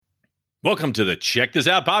Welcome to the Check This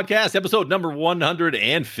Out podcast, episode number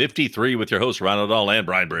 153 with your hosts, Ronald Dahl and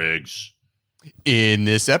Brian Briggs. In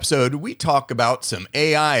this episode, we talk about some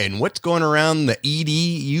AI and what's going around the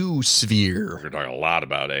EDU sphere. We're going to talk a lot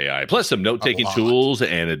about AI, plus some note-taking tools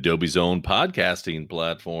and Adobe's own podcasting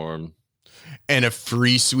platform. And a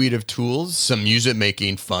free suite of tools, some music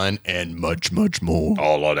making fun, and much, much more.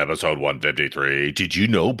 All on episode 153. Did you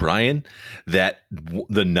know, Brian, that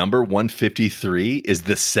the number 153 is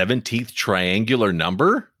the 17th triangular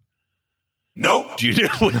number? Nope. Do you know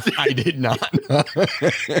what I did not.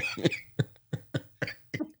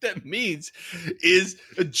 that means is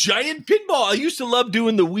a giant pinball. I used to love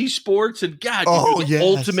doing the Wii Sports, and God,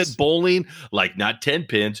 ultimate bowling, like not 10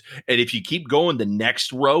 pins. And if you keep going the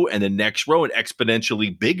next row and the next row and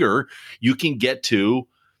exponentially bigger, you can get to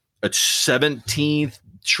a 17th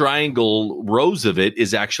triangle rows of it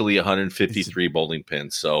is actually 153 bowling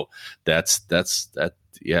pins. So that's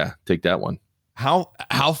yeah, take that one. How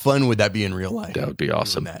fun would that be in real life? That would be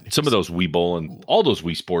awesome. Some of those Wii Bowl and all those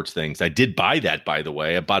Wii Sports things. I did buy that, by the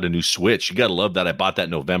way. I bought a new Switch. You got to love that. I bought that in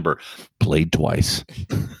November. Played twice.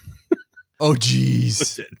 Oh,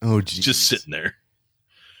 geez. Just sitting there.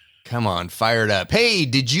 Come on, fired up. Hey,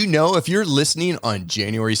 did you know if you're listening on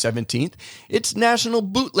January 17th, it's National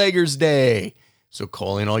Bootleggers Day. So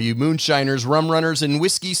calling all you moonshiners, rum runners, and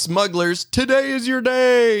whiskey smugglers, today is your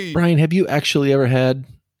day. Brian, have you actually ever had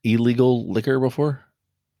illegal liquor before?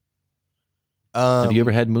 Have you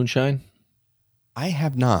ever had moonshine? I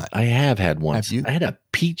have not. I have had once. Have you? I had a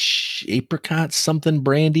peach apricot something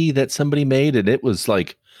brandy that somebody made, and it was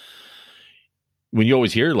like, when you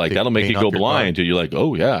always hear like that'll make you go blind, and you're like,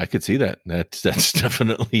 oh yeah, I could see that. That's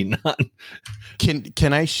definitely not.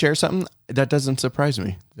 Can I share something? That doesn't surprise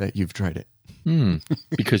me that you've tried it.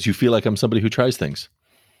 Because you feel like I'm somebody who tries things.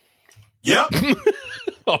 Yep.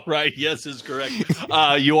 All right. Yes is correct.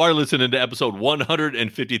 You are listening to episode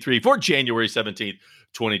 153 for January 17th,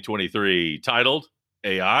 2023, titled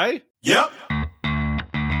AI. Yep.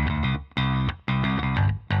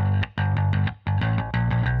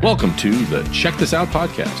 Welcome to the Check This Out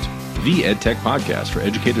podcast, the EdTech podcast for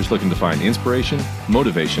educators looking to find inspiration,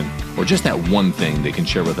 motivation, or just that one thing they can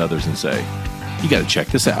share with others and say, you got to check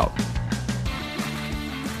this out.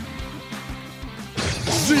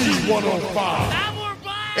 Z105.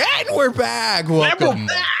 And we're back. Welcome.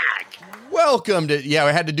 Welcome to,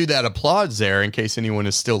 I had to do that applause there in case anyone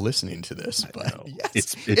is still listening to this. But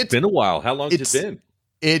yes, it's been a while. How long has it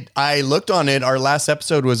been? I looked on it. Our last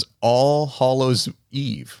episode was All Hallows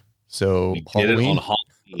Eve. So we did it on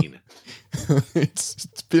Halloween. it's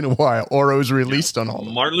been a while. Oro's released on all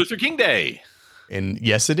Martin Luther King Day. And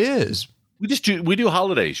yes, it is. We do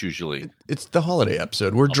holidays usually. It's the holiday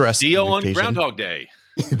episode. We're dressed on Groundhog Day.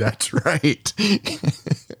 That's right.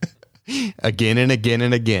 Again and again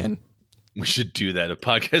and again. We should do that. A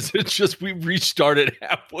podcast. It's just we restart it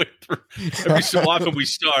halfway through. Every so often we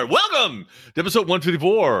start. Welcome to episode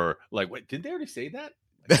 154. Like, wait, did they already say that?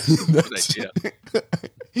 That's good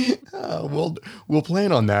idea. We'll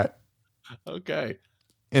plan on that. Okay.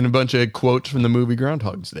 And a bunch of quotes from the movie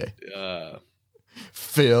Groundhog's Day.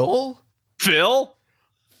 Phil.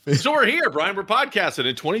 So we're here, Brian. We're podcasting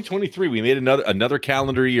in 2023. We made another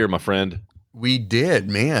calendar year, my friend. We did,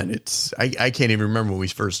 man. I can't even remember when we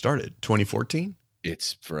first started. 2014.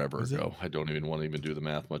 It's forever ago. I don't even want to do the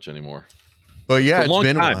math much anymore. But yeah, it's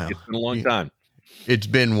been a while. It's been a long time. It's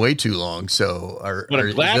been way too long. So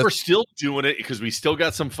I'm glad we're still doing it because we still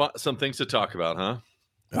got some things to talk about, huh?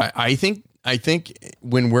 I think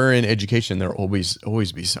when we're in education, there'll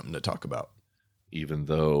always be something to talk about. Even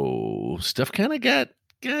though stuff kind of got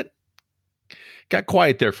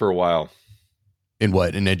quiet there for a while. In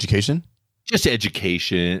what? In education? Just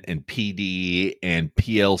education and PD and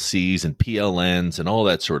PLCs and PLNs and all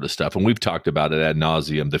that sort of stuff. And we've talked about it ad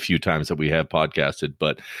nauseum the few times that we have podcasted.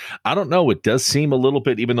 But I don't know. It does seem a little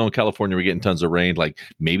bit, even though in California we're getting tons of rain, like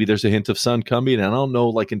maybe there's a hint of sun coming. And I don't know,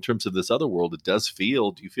 like in terms of this other world, it does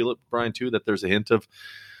feel, do you feel it, Brian, too, that there's a hint of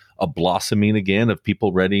a blossoming again of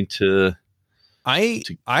people ready to I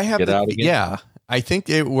have get out again? Yeah. I think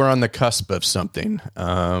we're on the cusp of something,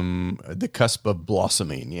 the cusp of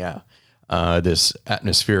blossoming. Yeah. This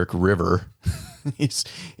atmospheric river is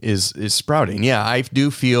sprouting. Yeah, I do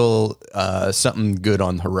feel something good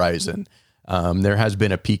on the horizon. There has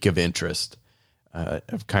been a peak of interest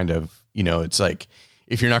of kind of, it's like,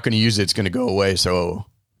 if you're not going to use it, it's going to go away. So,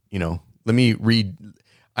 let me read.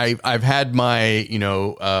 I've had my,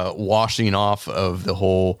 washing off of the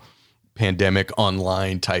whole pandemic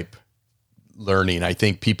online type learning. I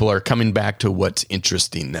think people are coming back to what's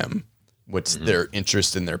interesting them. What's their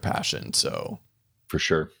interest and their passion. So for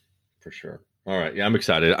sure. All right. Yeah, I'm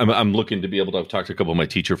excited. I'm looking to be able to talk to a couple of my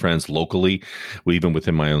teacher friends locally, even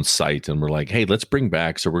within my own site. And we're like, hey, let's bring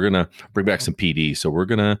back. So we're going to bring back some PD. So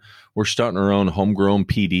we're starting our own homegrown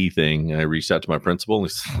PD thing. And I reached out to my principal and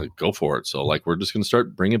he's like, go for it. So like, we're just going to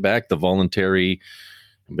start bringing back the voluntary,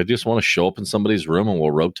 but just want to show up in somebody's room and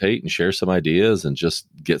we'll rotate and share some ideas and just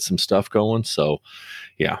get some stuff going. So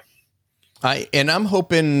yeah. I'm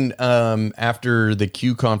hoping after the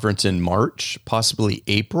Q conference in March, possibly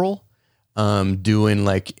April, doing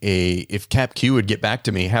like if CapQ would get back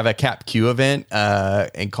to me, have a CapQ event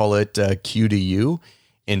and call it Q to You.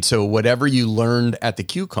 And so whatever you learned at the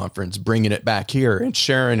Q conference, bringing it back here and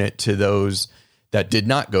sharing it to those that did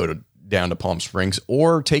not go down to Palm Springs,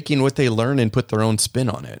 or taking what they learn and put their own spin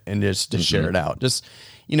on it and just to share it out. Just,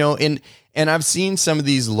 and I've seen some of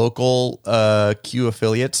these local Q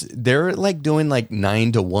affiliates, they're like doing like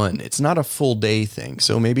 9 to 1. It's not a full day thing.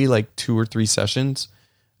 So maybe like 2 or 3 sessions,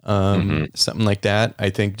 something like that. I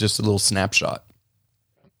think just a little snapshot.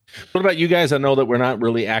 What about you guys? I know that we're not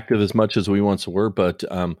really active as much as we once were, but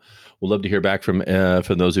we'd love to hear back from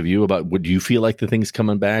those of you about, do you feel like the thing's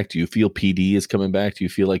coming back? Do you feel PD is coming back? Do you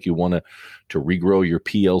feel like you want to regrow your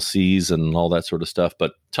PLCs and all that sort of stuff?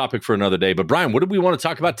 But topic for another day. But Brian, what do we want to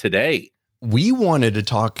talk about today? We wanted to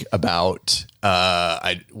talk about,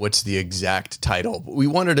 what's the exact title? We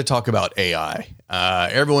wanted to talk about AI.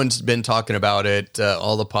 Everyone's been talking about it,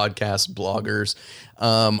 all the podcast bloggers.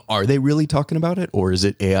 Are they really talking about it, or is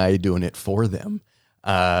it AI doing it for them?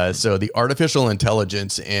 So the artificial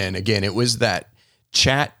intelligence, and again, it was that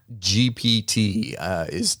Chat GPT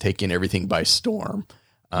is taking everything by storm.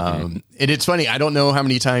 And it's funny, I don't know how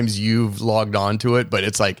many times you've logged on to it, but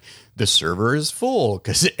it's like the server is full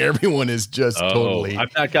because everyone is just totally.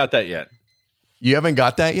 I've not got that yet. You haven't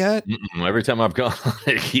got that yet? Every time I've gone,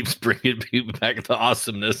 it keeps bringing people back to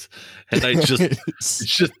awesomeness. And it's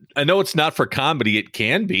just, I know it's not for comedy. It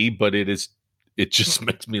can be, but it just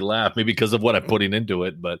makes me laugh, maybe because of what I'm putting into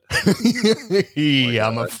it. But yeah,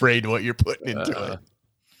 I'm afraid what you're putting into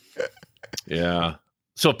it. Yeah.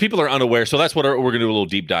 So if people are unaware, so that's what we're going to do a little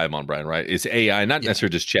deep dive on, Brian, right? It's AI, not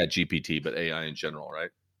necessarily just Chat GPT, but AI in general, right?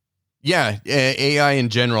 Yeah, AI in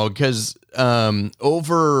general, because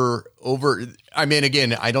over. I mean,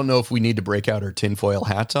 again, I don't know if we need to break out our tinfoil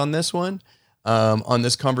hats on this one, on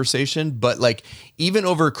this conversation, but like even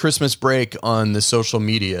over Christmas break on the social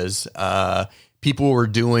medias, people were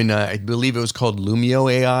doing, I believe it was called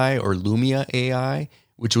Lumio AI or Lumia AI,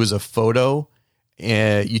 which was a photo.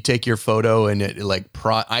 And you take your photo and it like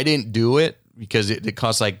I didn't do it because it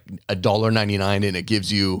costs like $1.99 and it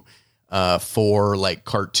gives you 4 like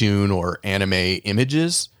cartoon or anime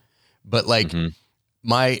images. But like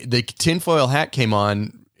the tinfoil hat came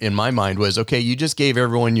on in my mind was, okay, you just gave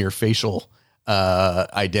everyone your facial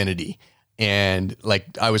identity. And like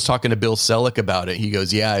I was talking to Bill Selleck about it. He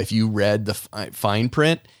goes, yeah, if you read the fine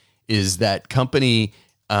print, is that company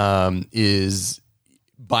is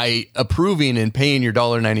by approving and paying your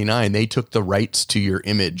 $1.99, they took the rights to your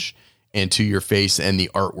image and to your face and the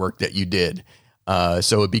artwork that you did.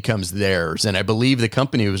 So it becomes theirs. And I believe the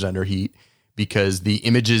company was under heat because the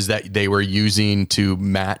images that they were using to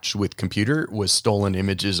match with computer was stolen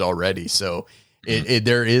images already. So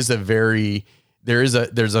there's a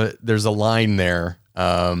line there,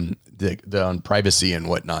 on privacy and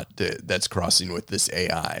whatnot that's crossing with this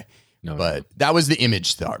AI. But that was the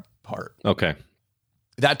image part. Okay.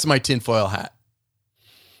 That's my tinfoil hat.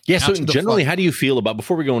 Yeah. So generally, how do you feel about,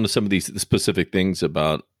 before we go into some of these specific things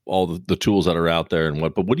about all the tools that are out there and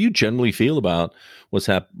what do you generally feel about what's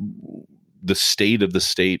the state of the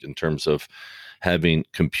state in terms of having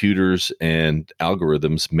computers and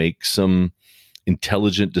algorithms make some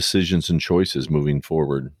intelligent decisions and choices moving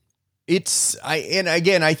forward?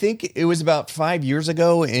 I think it was about 5 years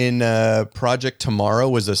ago in Project Tomorrow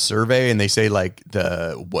was a survey, and they say like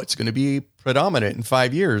what's going to be predominant in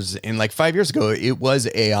 5 years. And like 5 years ago, it was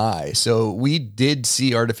AI. So we did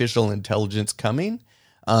see artificial intelligence coming.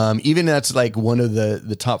 Even that's like one of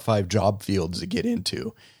the top 5 job fields to get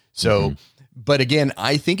into. So, but again,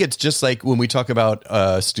 I think it's just like when we talk about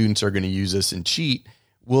students are going to use this and cheat.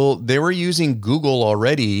 Well, they were using Google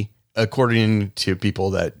already. According to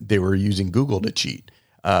people that they were using Google to cheat,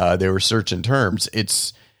 they were searching terms.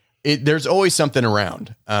 There's always something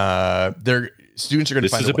around. Students are going to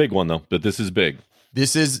find. This is a big one though, but this is big.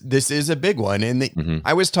 This is a big one. And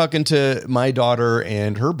I was talking to my daughter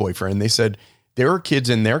and her boyfriend. They said there were kids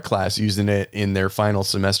in their class using it in their final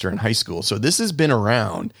semester in high school. So this has been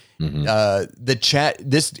around. The chat,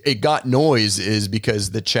 it got noise is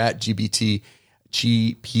because the Chat GPT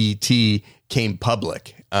came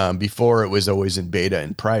public. Before it was always in beta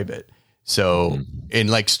and private. So, and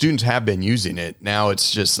like students have been using it. Now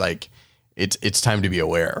it's just like, it's time to be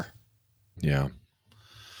aware. Yeah.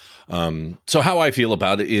 So how I feel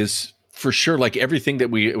about it is, for sure, like everything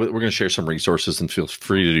that we're going to share some resources, and feel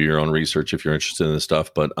free to do your own research if you're interested in this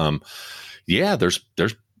stuff. But yeah, there's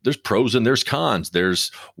pros and there's cons.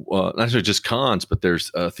 There's not necessarily just cons, but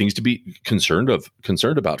there's things to be concerned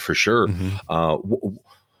about for sure.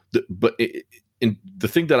 But the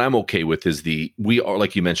thing that I'm okay with is we are,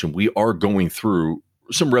 like you mentioned, we are going through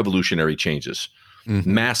some revolutionary changes.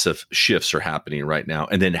 Massive shifts are happening right now.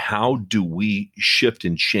 And then how do we shift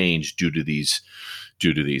and change due to these?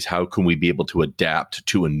 How can we be able to adapt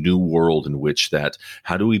to a new world in which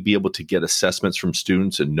how do we be able to get assessments from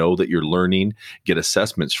students and know that you're learning, get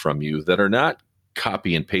assessments from you that are not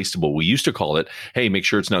copy and pastable? We used to call it, hey, make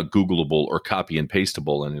sure it's not Googleable or copy and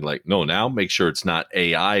pastable. And you're like, no, now make sure it's not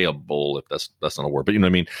AI-able, if that's not a word, but you know what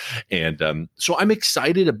I mean? And so I'm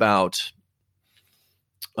excited about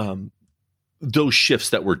those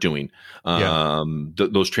shifts that we're doing,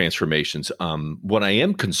 those transformations. What I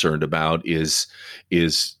am concerned about is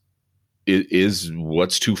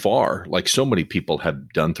what's too far, like so many people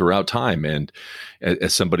have done throughout time. And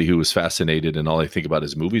as somebody who is fascinated and all I think about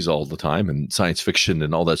is movies all the time, and science fiction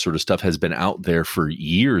and all that sort of stuff has been out there for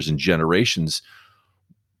years and generations,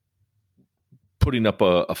 putting up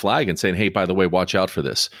a flag and saying, hey, by the way, watch out for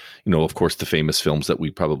this. You know, of course, the famous films that we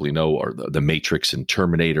probably know are the Matrix and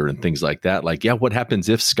Terminator and things like that. Like, yeah, what happens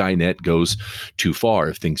if Skynet goes too far,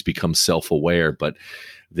 if things become self-aware? But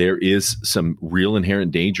there is some real inherent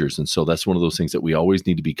dangers. And so that's one of those things that we always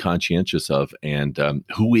need to be conscientious of. And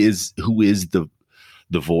who is the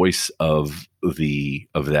voice of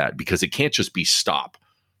that? Because it can't just be stop.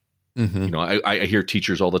 You know, I hear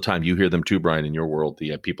teachers all the time. You hear them too, Brian, in your world.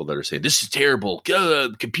 The people that are saying, this is terrible.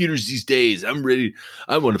 Computers these days. I'm ready.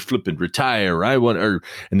 I want to flip and retire.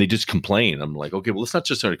 And they just complain. I'm like, okay, well, let's not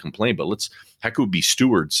just start to complain, but how could we be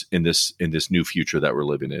stewards in this new future that we're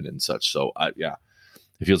living in and such? So yeah,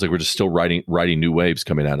 it feels like we're just still riding new waves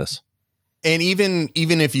coming at us. And even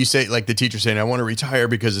if you say, like the teacher saying, I want to retire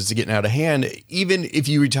because it's getting out of hand, even if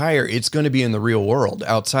you retire, it's going to be in the real world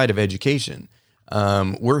outside of education.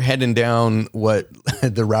 We're heading down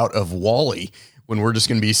the route of WALL-E, when we're just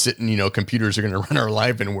going to be sitting, you know, computers are going to run our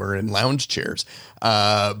life and we're in lounge chairs.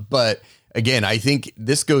 But again, I think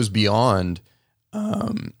this goes beyond,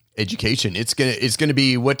 education. It's going to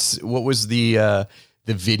be what was the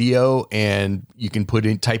video, and you can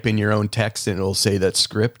type in your own text and it'll say that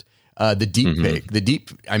script, the deep fake,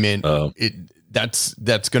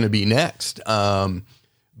 that's going to be next.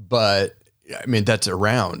 But I mean, that's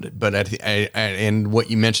around, but and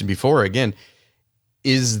what you mentioned before, again,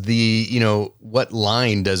 is what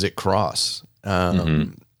line does it cross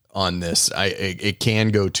on this? It can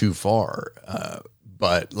go too far,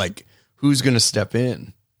 but like, who's going to step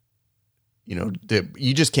in? You know,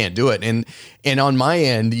 you just can't do it. And on my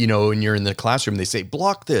end, you know, when you're in the classroom, they say,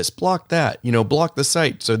 block this, block that, you know, block the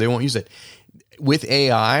site so they won't use it. With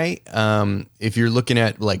AI, if you're looking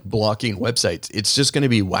at like blocking websites, it's just going to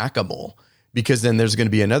be whack-a-mole. Because then there's going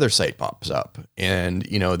to be another site pops up, and,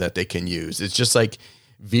 you know, that they can use. It's just like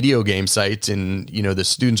video game sites, and, you know, the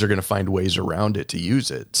students are going to find ways around it to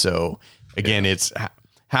use it. So again, it's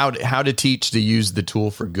how to teach to use the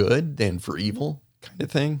tool for good than for evil kind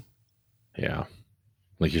of thing. Yeah.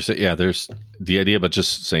 Like you said, yeah, there's the idea about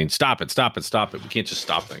just saying, stop it. We can't just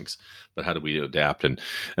stop things, but how do we adapt? And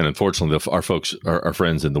unfortunately, our folks, our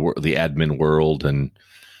friends in the admin world, and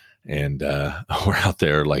we're out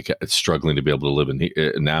there like struggling to be able to live in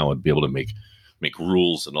here now and be able to make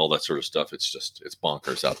rules and all that sort of stuff. It's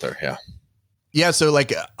bonkers out there. Yeah. Yeah. So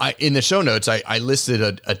like in the show notes, I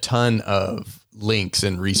listed a ton of links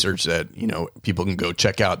and research that, you know, people can go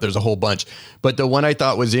check out. There's a whole bunch, but the one I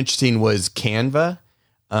thought was interesting was Canva.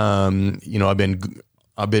 You know,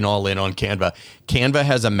 I've been all in on Canva. Canva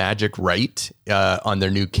has a Magic Write on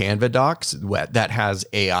their new Canva docs that has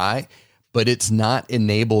AI, but it's not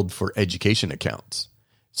enabled for education accounts.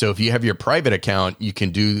 So if you have your private account, you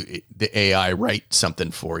can do the AI write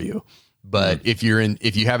something for you. But if you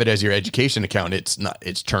have it as your education account,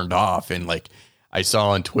 it's turned off. And like I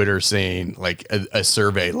saw on Twitter saying like a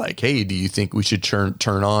survey like, hey, do you think we should turn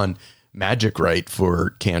on Magic Write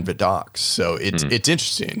for Canva docs? So it's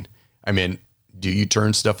interesting. I mean, do you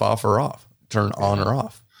turn stuff off or off? Turn on or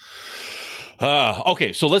off?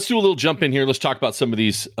 Okay, so let's do a little jump in here. Let's talk about some of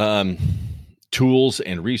these tools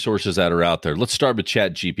and resources that are out there. Let's start with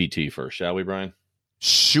ChatGPT first, shall we, Brian?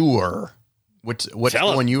 Sure. What's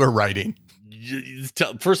the one you were writing?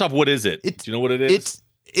 First off, what is it? Do you know what it is?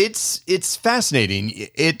 It's fascinating.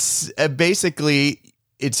 It's basically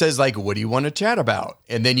it says like, what do you want to chat about?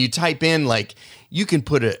 And then you type in like, you can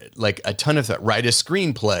put a ton of that, write a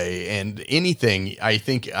screenplay and anything. I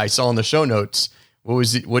think I saw in the show notes. What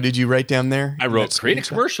was it? What did you write down there? I wrote, create a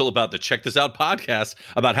commercial about the Check This Out podcast,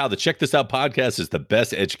 about how the Check This Out podcast is the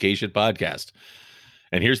best education podcast.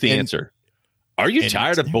 And here's the answer. Are you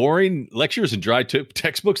tired of boring lectures and dry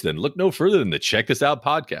textbooks? Then look no further than the Check This Out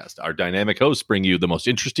podcast. Our dynamic hosts bring you the most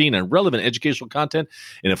interesting and relevant educational content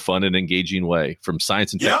in a fun and engaging way. From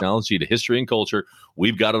science and technology to history and culture,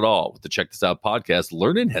 we've got it all. With the Check This Out podcast,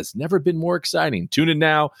 learning has never been more exciting. Tune in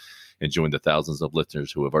now and join the thousands of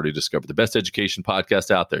listeners who have already discovered the best education podcast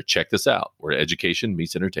out there. Check this out, where education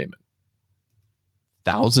meets entertainment.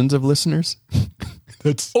 Thousands of listeners?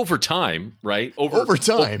 That's over time, right? Over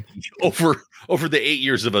time. Over the 8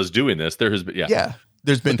 years of us doing this, there has been,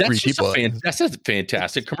 there's been 3 people. That's a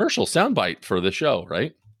fantastic commercial soundbite for the show,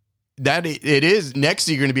 right? That it is. Next,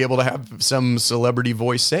 you're going to be able to have some celebrity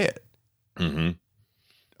voice say it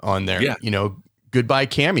on there. Yeah. You know, goodbye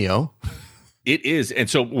Cameo. It is. And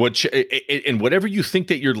so and whatever you think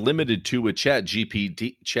that you're limited to with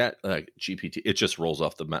GPT, it just rolls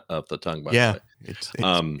off the tongue. By the way.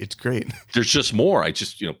 It's great. There's just more.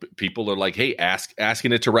 People are like, hey,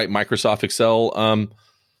 asking it to write Microsoft Excel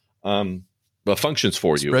functions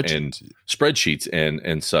for you and spreadsheets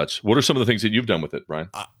and such. What are some of the things that you've done with it, Brian?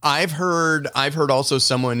 I've heard also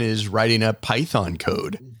someone is writing up Python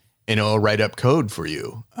code. And it'll write up code for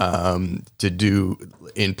you to do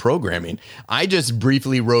in programming. I just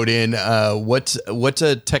briefly wrote in what's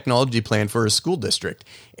a technology plan for a school district,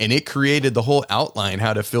 and it created the whole outline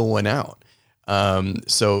how to fill one out.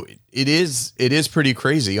 So it is pretty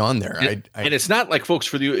crazy on there. And it's not like, folks,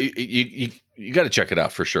 for you got to check it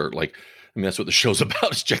out for sure. Like, I mean, that's what the show's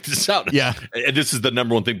about, is check this out. Yeah. And this is the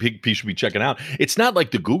number one thing people should be checking out. It's not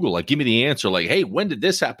like the Google, like, give me the answer. Like, hey, when did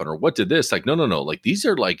this happen? Or what did this? Like, no. Like, these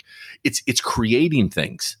are like, it's creating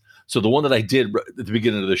things. So the one that I did at the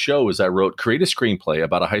beginning of the show is I wrote, create a screenplay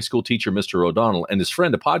about a high school teacher, Mr. O'Donnell, and his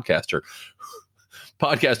friend, a podcaster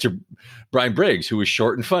Brian Briggs, who was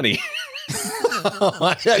short and funny.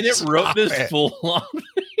 And it wrote this full on.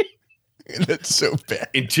 That's so bad.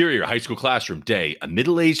 Interior high school classroom day. A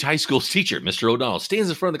middle-aged high school teacher, Mr. O'Donnell, stands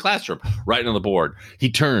in front of the classroom, writing on the board. He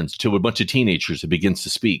turns to a bunch of teenagers and begins to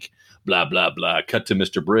speak. Blah, blah, blah. Cut to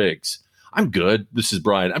Mr. Briggs. I'm good. This is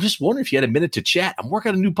Brian. I'm just wondering if you had a minute to chat. I'm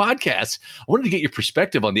working on a new podcast. I wanted to get your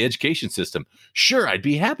perspective on the education system. Sure, I'd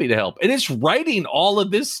be happy to help. And it's writing all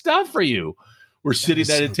of this stuff for you. We're sitting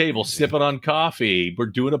at a table, sipping on coffee. We're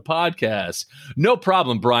doing a podcast. No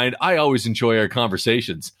problem, Brian. I always enjoy our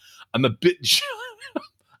conversations. I'm a bit,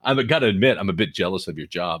 I've got to admit, I'm a bit jealous of your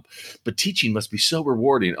job, but teaching must be so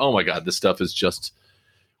rewarding. Oh my God, this stuff is just,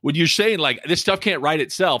 when you're saying like this stuff can't write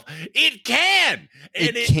itself, it can.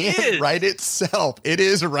 And it can't write itself. It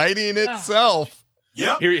is writing itself.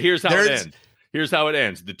 Yeah. Here's how it ends. Here's how it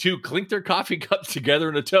ends. The two clink their coffee cups together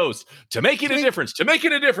in a toast to make it a difference. To make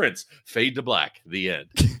it a difference. Fade to black. The end.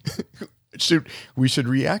 We should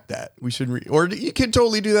react that. Or you can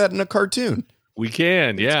totally do that in a cartoon. We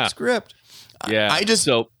can, yeah. Script. Yeah. I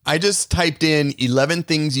just typed in 11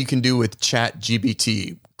 things you can do with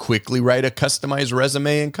ChatGPT. Quickly write a customized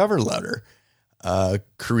resume and cover letter.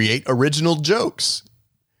 Create original jokes.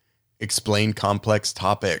 Explain complex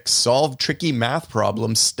topics. Solve tricky math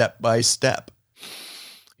problems step by step.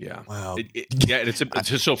 Yeah. Wow.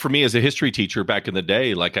 So for me as a history teacher back in the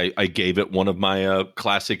day, like I gave it one of my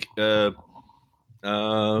classic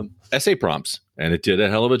essay prompts, and it did a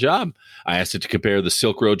hell of a job. I asked it to compare the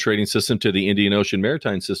Silk Road trading system to the Indian Ocean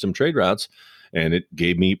maritime system trade routes, and it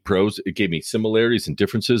gave me it gave me similarities and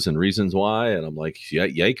differences and reasons why. And I'm like, yeah,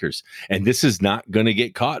 yikers. And this is not going to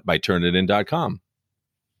get caught by Turnitin.com.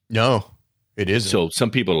 No, it isn't. So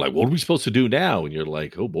some people are like, what are we supposed to do now? And you're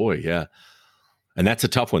like, oh boy, yeah. And that's a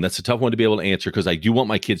tough one. That's a tough one to be able to answer, because I do want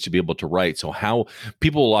my kids to be able to write. So how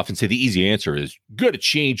people will often say the easy answer is good to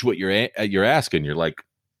change what you're asking. You're like,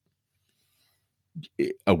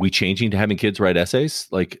 are we changing to having kids write essays?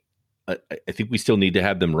 Like, I think we still need to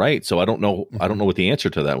have them write. So I don't know. I don't know what the answer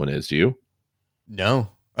to that one is. Do you? No.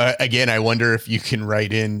 Again, I wonder if you can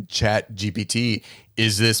write in ChatGPT,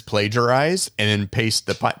 is this plagiarized, and then paste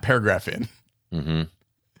the paragraph in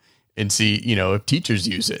and see, if teachers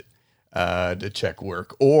use it to check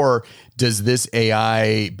work, or does this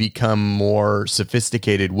AI become more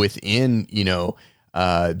sophisticated within,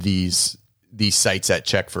 these sites that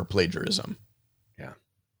check for plagiarism? Yeah.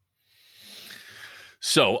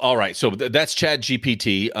 So, all right. So that's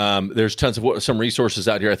ChatGPT. There's tons of some resources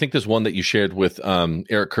out here. I think there's one that you shared with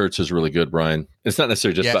Eric Kurtz is really good, Brian. It's not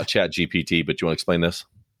necessarily just about ChatGPT, but you want to explain this?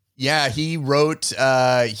 Yeah, he wrote,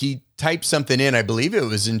 he typed something in, I believe it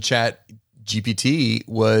was in Chat GPT,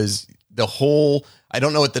 was the whole, I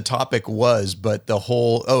don't know what the topic was, but the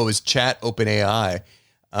whole, it was Chat OpenAI,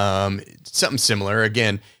 something similar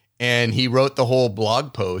again. And he wrote the whole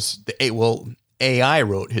blog post. AI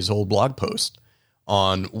wrote his whole blog post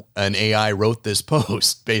on an AI wrote this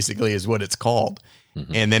post, basically is what it's called.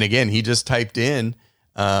 Mm-hmm. And then again, he just typed in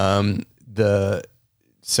some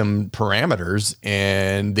parameters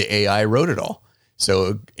and the AI wrote it all.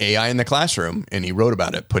 So AI in the classroom, and he wrote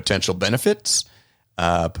about it, potential benefits,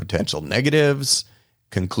 potential negatives,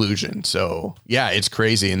 conclusion. So yeah, it's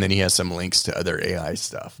crazy. And then he has some links to other AI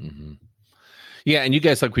stuff. Mm-hmm. Yeah, and you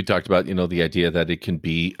guys, like we talked about, the idea that it can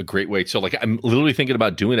be a great way. So, like, I'm literally thinking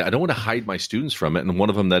about doing it. I don't want to hide my students from it. And one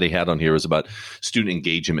of them that he had on here was about student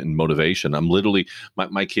engagement and motivation. I'm literally,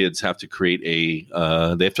 my kids have to create they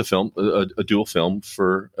have to film a dual film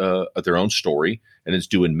for their own story. And it's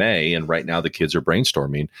due in May. And right now the kids are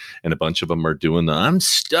brainstorming, and a bunch of them are doing I'm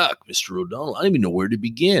stuck, Mr. O'Donnell. I don't even know where to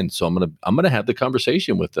begin. So I'm gonna have the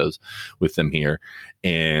conversation with them here,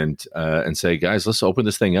 and say, guys, let's open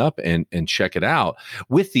this thing up and check it out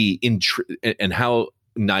with the and how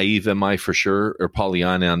naive am I for sure, or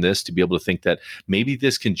Pollyanna on this, to be able to think that maybe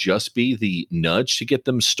this can just be the nudge to get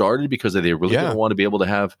them started, because they really don't want to be able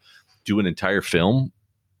to do an entire film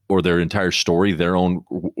or their entire story, their own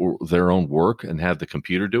work, and have the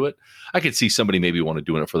computer do it. I could see somebody maybe want to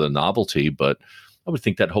do it for the novelty, but I would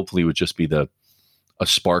think that hopefully would just be a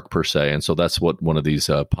spark per se. And so that's what one of these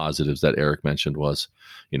positives that Eric mentioned was,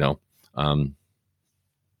 yeah. And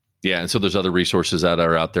so there's other resources that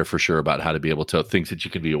are out there for sure about how to be able to, things that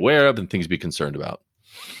you can be aware of and things to be concerned about.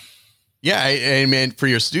 Yeah, I mean, for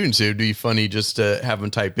your students, it would be funny just to have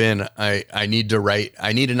them type in, I need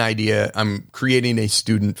an idea. I'm creating a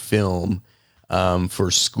student film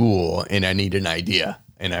for school, and I need an idea,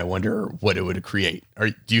 and I wonder what it would create.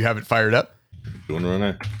 Do you have it fired up? I'm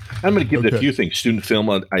going to give it a few things. Student film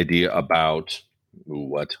idea about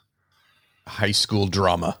what? High school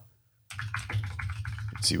drama.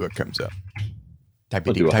 Let's see what comes up.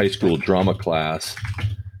 I'll do a high school drama class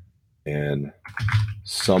and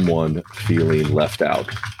someone feeling left out.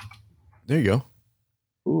 There you go.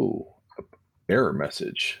 Ooh, error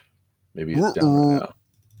message. Maybe it's down right now.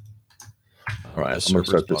 All right, I'm going to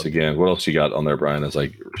start this again. What else you got on there, Brian, as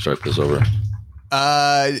I start this over?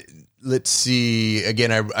 Let's see.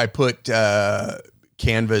 Again, I put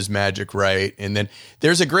Canva's Magic Right. And then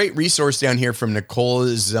there's a great resource down here from Nicole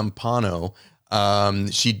Zampano.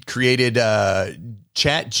 She created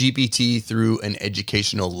Chat GPT through an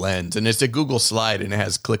educational lens, and it's a Google slide, and it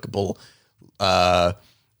has clickable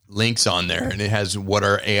links on there, and it has what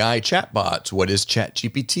are AI chatbots, what is Chat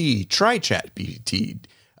GPT, try Chat GPT,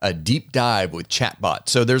 a deep dive with chatbot.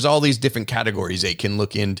 So there's all these different categories they can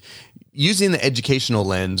look in using the educational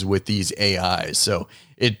lens with these AIs. So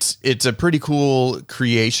it's a pretty cool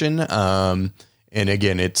creation. And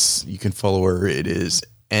again, you can follow her. It is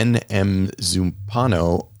NM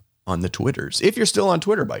Zumpano on the Twitters, if you're still on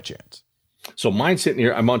Twitter by chance. So mine's sitting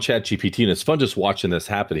here. I'm on Chat GPT, and it's fun just watching this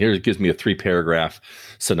happen. Here it gives me a 3-paragraph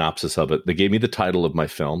synopsis of it. They gave me the title of my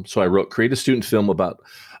film. So I wrote, create a student film about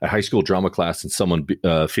a high school drama class and someone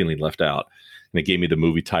feeling left out. And it gave me the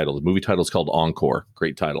movie title. The movie title is called Encore.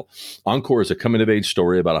 Great title. Encore is a coming-of-age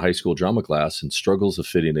story about a high school drama class and struggles of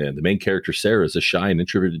fitting in. The main character, Sarah, is a shy and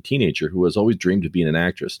introverted teenager who has always dreamed of being an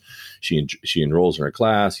actress. She enrolls in her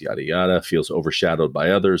class, yada, yada, feels overshadowed by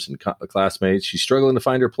others and classmates. She's struggling to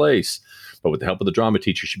find her place. But with the help of the drama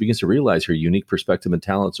teacher, she begins to realize her unique perspective and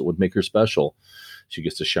talents that would make her special. She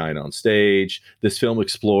gets to shine on stage. This film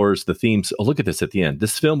explores the themes. Oh, look at this at the end.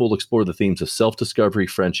 This film will explore the themes of self-discovery,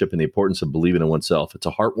 friendship, and the importance of believing in oneself. It's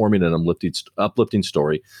a heartwarming and uplifting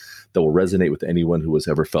story that will resonate with anyone who has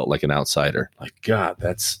ever felt like an outsider. Like, God,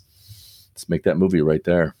 let's make that movie right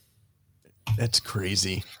there. That's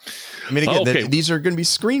crazy. I mean, again, these are going to be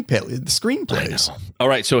screenplays. All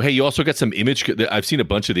right. So, hey, you also got some image. I've seen a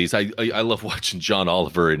bunch of these. I love watching John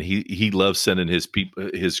Oliver, and he loves sending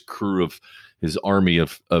his crew of his army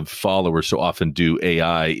of followers so often do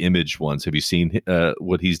AI image ones. Have you seen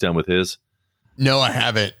what he's done with his? No, I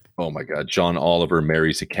haven't. Oh my God. John Oliver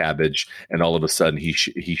marries a cabbage, and all of a sudden he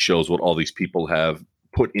shows what all these people have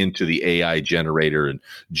put into the AI generator, and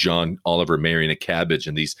John Oliver marrying a cabbage,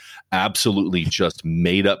 and these absolutely just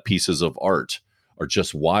made up pieces of art are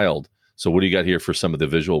just wild. So what do you got here for some of the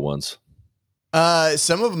visual ones?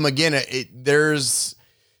 Some of them, again, there's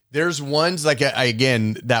ones like,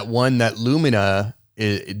 again, that one that Lumina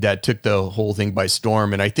that took the whole thing by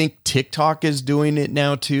storm. And I think TikTok is doing it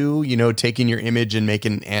now too, taking your image and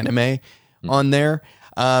making anime on there.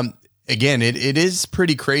 again, it is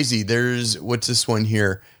pretty crazy. There's what's this one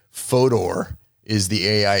here? Fodor is the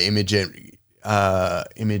AI image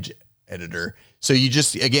editor. So you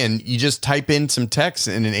just type in some text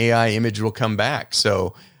and an AI image will come back.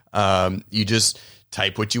 So you just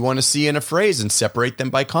type what you want to see in a phrase and separate them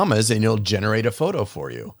by commas, and it'll generate a photo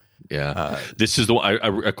for you. Yeah, this is the one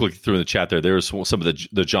I clicked through in the chat there. There was some of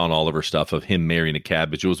the John Oliver stuff of him marrying a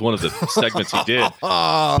cabbage. It was one of the segments he did.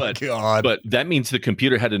 God. But that means the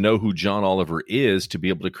computer had to know who John Oliver is to be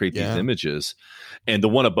able to create these images. And the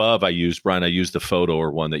one above I used the photo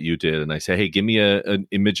or one that you did. And I say, hey, give me an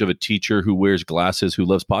image of a teacher who wears glasses, who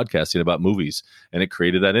loves podcasting about movies. And it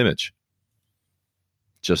created that image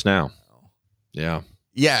just now. Yeah.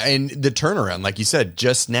 Yeah. And the turnaround, like you said,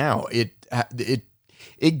 just now,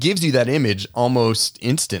 it gives you that image almost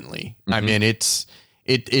instantly. Mm-hmm. I mean,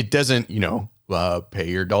 it doesn't, pay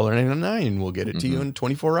your $1.99 and we'll get it to you in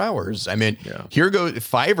 24 hours. I mean, here goes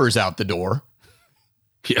Fiverr's out the door.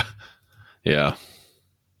 Yeah. Yeah.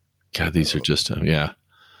 God, these are just,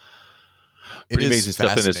 Pretty amazing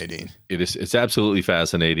stuff. Fascinating. It's absolutely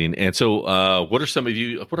fascinating. And so, what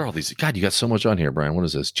are all these? God, you got so much on here, Brian. What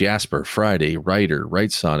is this? Jasper, Friday, Writer,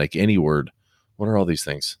 WriteSonic, AnyWord. What are all these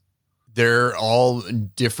things? They're all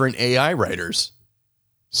different AI writers.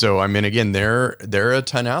 So, I mean, again, there are a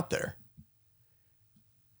ton out there.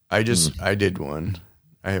 I did one.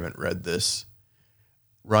 I haven't read this.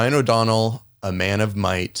 Ryan O'Donnell, a man of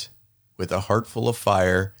might, with a heart full of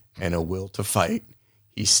fire and a will to fight.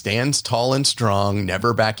 He stands tall and strong,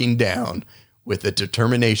 never backing down, with a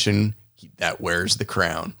determination that wears the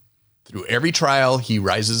crown. Through every trial, he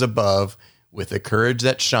rises above, with a courage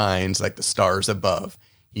that shines like the stars above.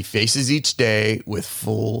 He faces each day with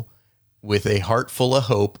a heart full of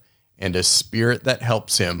hope and a spirit that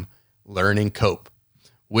helps him learn and cope.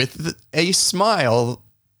 With a smile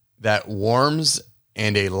that warms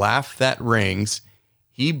and a laugh that rings,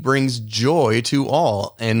 he brings joy to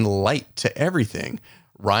all and light to everything.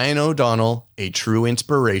 Ryan O'Donnell, a true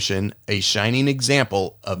inspiration, a shining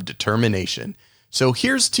example of determination. So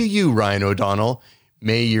here's to you, Ryan O'Donnell.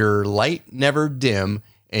 May your light never dim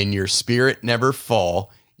and your spirit never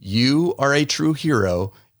fall. You are a true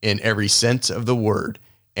hero in every sense of the word,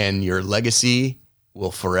 and your legacy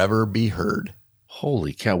will forever be heard.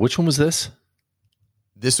 Holy cow. Which one was this?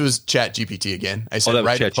 This was ChatGPT again. I said,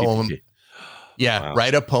 write a poem. Yeah, wow.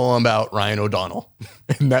 Write a poem about Ryan O'Donnell.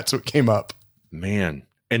 And that's what came up. Man.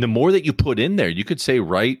 And the more that you put in there, you could say,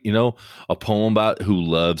 write, a poem about who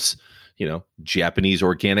loves, Japanese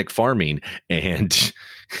organic farming and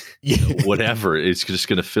whatever. It's just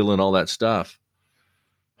going to fill in all that stuff.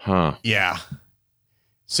 Huh. Yeah.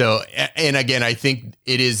 So, and again, I think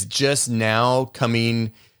it is just now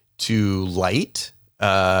coming to light.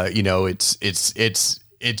 It's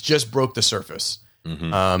just broke the surface.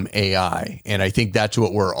 AI. And I think that's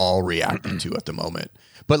what we're all reacting to at the moment.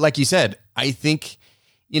 But like you said, I think,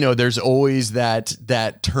 there's always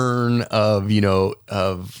that turn of,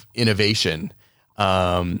 of innovation.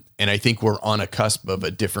 And I think we're on a cusp of a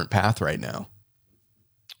different path right now.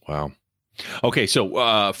 Wow. Okay,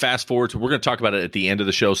 so fast forward to, we're going to talk about it at the end of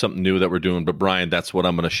the show, something new that we're doing. But Brian, that's what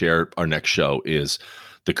I'm going to share. Our next show is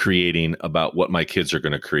the creating about what my kids are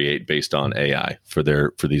going to create based on AI for this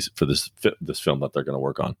film that they're going to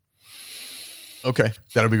work on. Okay,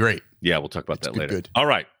 that'll be great. Yeah, we'll talk about that later. Good. All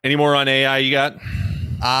right. Any more on AI you got?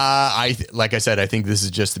 Like I said, I think this is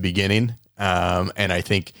just the beginning. And I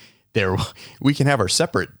think we can have our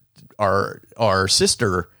sister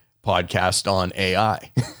podcast on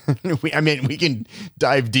AI. we can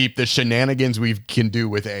dive deep the shenanigans we can do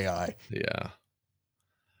with AI. Yeah.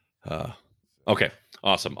 Okay.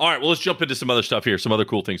 Awesome. All right. Well, let's jump into some other stuff here. Some other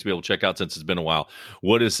cool things to be able to check out since it's been a while.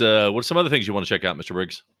 What are some other things you want to check out, Mr.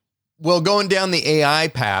 Briggs? Well, going down the AI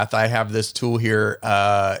path, I have this tool here.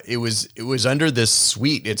 It was under this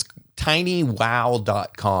suite. It's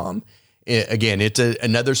tinywow.com. Again, it's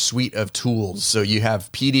another suite of tools. So you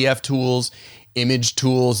have PDF tools, image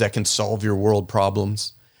tools that can solve your world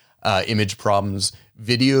problems, image problems,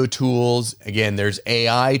 video tools. Again, there's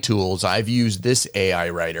AI tools. I've used this AI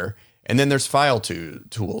writer. And then there's file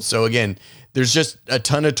tools. So again, there's just a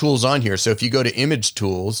ton of tools on here. So if you go to image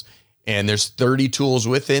tools, and there's 30 tools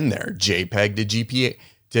within there, JPEG to GPA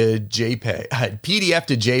to JPEG, PDF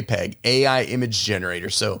to JPEG, AI image generator.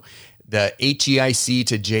 So the HEIC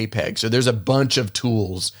to JPEG. So there's a bunch of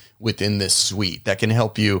tools within this suite that can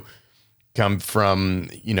help you come from,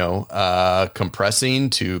 compressing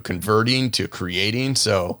to converting to creating.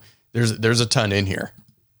 So there's a ton in here.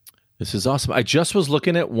 This is awesome. I just was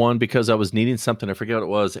looking at one because I was needing something. I forget what it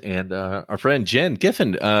was. And our friend Jen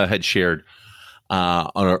Giffen had shared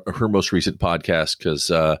on her most recent podcast because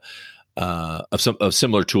of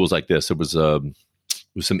similar tools like this. It was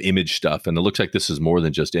some image stuff, and it looks like this is more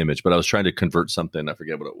than just image. But I was trying to convert something. I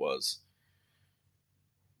forget what it was.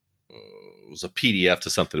 It was a PDF to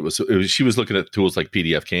something. It was she was looking at tools like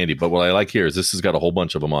PDF Candy. But what I like here is this has got a whole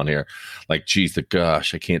bunch of them on here. Like, geez, I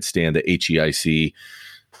can't stand the HEIC.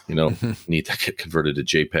 Need to get converted to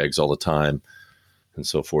JPEGs all the time, and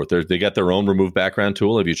so forth. They got their own remove background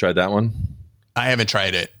tool. Have you tried that one? I haven't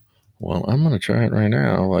tried it. Well, I'm going to try it right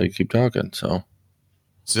now while you keep talking.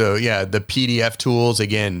 So yeah, the PDF tools,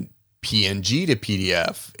 again, PNG to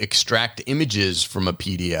PDF, extract images from a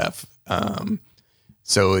PDF.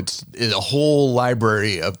 So it's a whole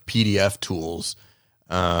library of PDF tools.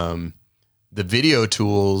 The video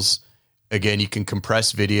tools, again, you can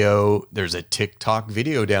compress video. There's a TikTok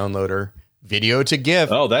video downloader, video to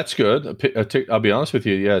GIF. Oh, that's good. I'll be honest with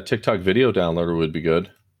you. Yeah, TikTok video downloader would be good.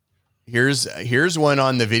 Here's one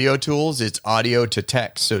on the video tools. It's audio to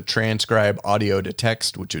text. So transcribe audio to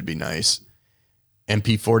text, which would be nice.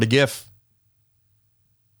 MP4 to GIF.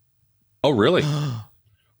 Oh, really?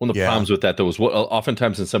 One of the problems with that, though, was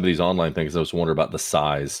oftentimes in some of these online things, I was wondering about the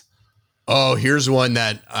size. Oh, here's one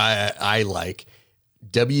that I like.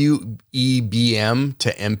 WEBM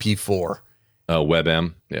to MP4.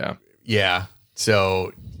 WebM. Yeah. Yeah.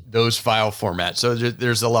 So those file formats. So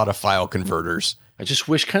there's a lot of file converters. I just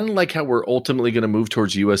wish, kind of like how we're ultimately going to move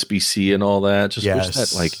towards USB-C and all that. Just wish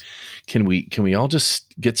that, like, can we all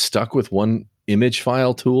just get stuck with one image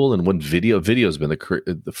file tool and one video? Video's been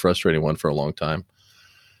the frustrating one for a long time.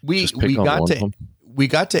 We got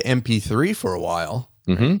to MP3 for a while.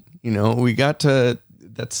 Mm-hmm.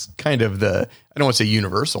 That's kind of I don't want to say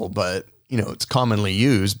universal, but it's commonly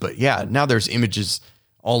used. But yeah, now there's images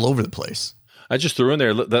all over the place. I just threw in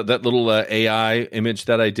there that little AI image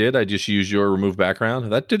that I did. I just used your remove background.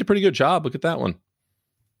 That did a pretty good job. Look at that one.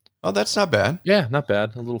 Oh, that's not bad. Yeah, not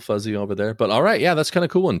bad. A little fuzzy over there, but all right. Yeah, that's kind of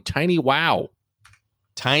cool. And Tiny Wow,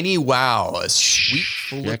 a suite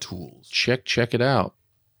full of tools. Check it out.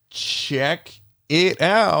 Check it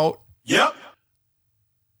out. Yep.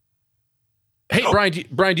 Hey,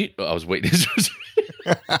 Brian, I was waiting.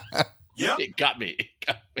 Yep. It got me.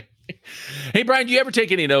 Hey, Brian, do you ever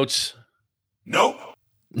take any notes? Nope.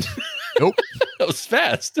 Nope. That was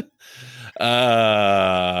fast.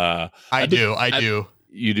 I do.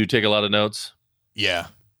 You do take a lot of notes? Yeah.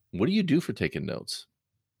 What do you do for taking notes?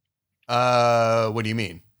 What do you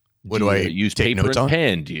mean? What do I use? Take paper notes and on?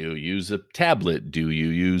 pen? Do you use a tablet? Do you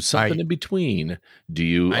use something in between?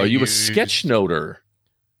 Are you a sketch noter?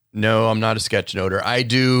 No, I'm not a sketch noter. I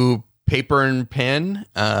do paper and pen,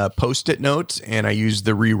 Post-it notes, and I use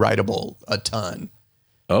the rewritable a ton.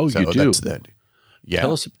 Oh, so you do? That's that. Yeah.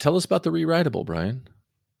 Tell us about the rewritable, Brian.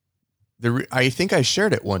 I think I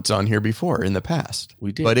shared it once on here before in the past.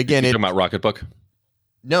 We did. But again, talking about Rocketbook?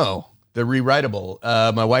 No, the rewritable.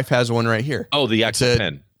 My wife has one right here. Oh, the actual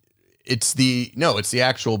pen. It's the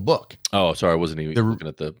actual book. Oh, sorry. I wasn't even looking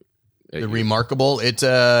at the Remarkable. It's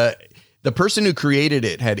the person who created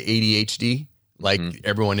it had ADHD, like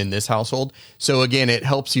everyone in this household. So again, it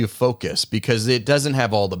helps you focus because it doesn't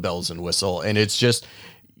have all the bells and whistle, and it's just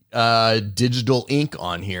digital ink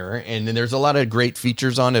on here. And then there's a lot of great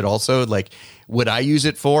features on it also. Like what I use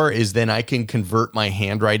it for is then I can convert my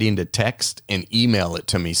handwriting to text and email it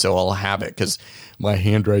to me. So I'll have it because my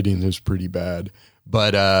handwriting is pretty bad.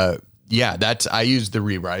 But yeah, I use the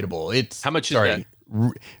rewritable. It's how much is that?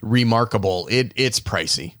 Remarkable. It's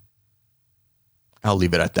pricey. I'll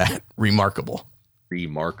leave it at that. Remarkable.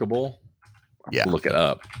 Yeah. Look it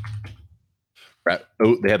up.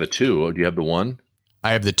 Oh, they have a 2. Oh, do you have the 1?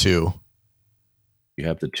 I have the 2. You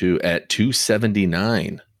have the 2 at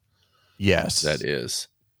 $279. Yes, that is.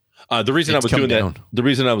 The reason I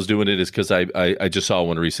was doing it is because I just saw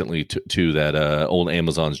one recently too that old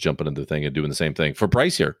Amazon's jumping into the thing and doing the same thing for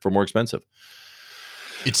pricier, for more expensive.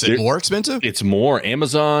 It's more expensive? It's more.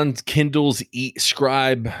 Amazon Kindle's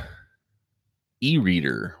Scribe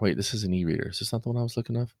e-reader. Wait, this is an e-reader. Is this not the one I was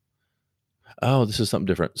looking up? Oh, this is something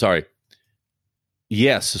different. Sorry.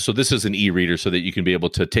 Yes. So this is an e-reader so that you can be able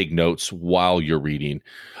to take notes while you're reading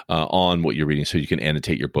on what you're reading, so you can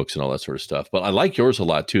annotate your books and all that sort of stuff. But I like yours a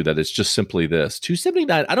lot too, that it's just simply this.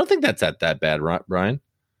 $279. I don't think that's that bad, Brian.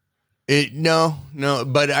 No,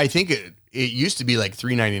 but I think it used to be like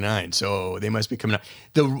 $399, so they must be coming out.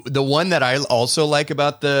 The one that I also like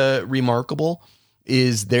about the Remarkable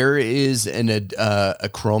is there is a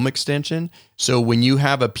Chrome extension. So when you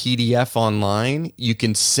have a PDF online, you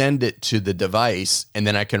can send it to the device, and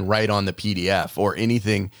then I can write on the PDF or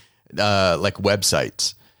anything like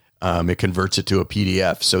websites. It converts it to a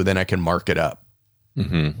PDF, so then I can mark it up.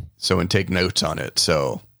 Mm-hmm. So and take notes on it.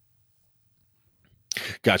 So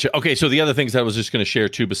Gotcha. Okay, so the other things I was just going to share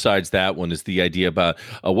too, besides that one, is the idea about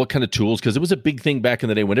what kind of tools, because it was a big thing back in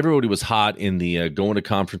the day when everybody was hot in the going to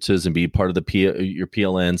conferences and be part of your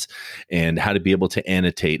PLNs, and how to be able to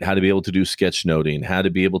annotate, how to be able to do sketchnoting, how to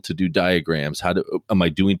be able to do diagrams, am I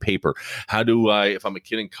doing paper? How do I, if I'm a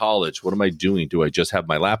kid in college, what am I doing? Do I just have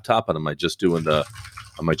my laptop and am I just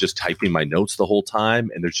typing my notes the whole time?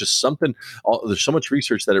 And there's just there's so much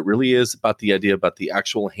research that it really is about the idea about the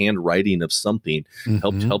actual handwriting of something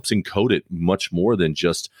helps encode it much more than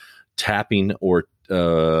just tapping or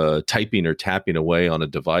typing or tapping away on a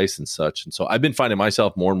device and such. And so I've been finding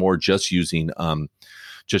myself more and more just using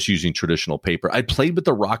traditional paper. I played with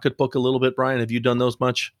the Rocketbook a little bit. Brian, have you done those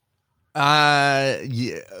much? Yeah,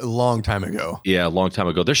 a long time ago. Yeah, a long time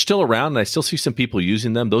ago. They're still around, and I still see some people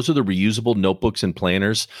using them. Those are the reusable notebooks and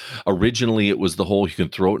planners. Originally, it was the whole you can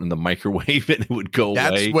throw it in the microwave and it would go away.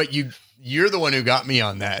 That's what you're the one who got me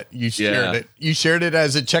on that. You shared it. You shared it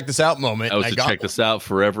as a check this out moment. I was check this out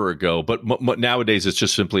forever ago. But nowadays, it's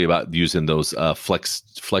just simply about using those Flex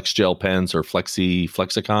Gel pens or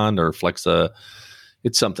Flexicon or Flexa.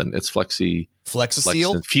 It's something. It's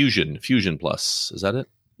Flexiseal? Fusion Plus. Is that it?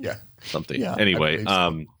 Yeah. Something. Yeah, anyway,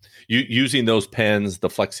 using those pens, the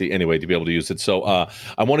Flexi, anyway, to be able to use it. So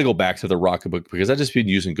I want to go back to the Rocketbook because I just been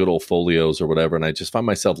using good old folios or whatever, and I just find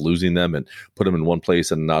myself losing them and put them in one place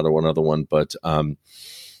and another one. But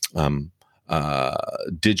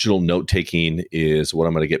digital note taking is what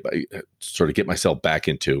I'm going to get myself back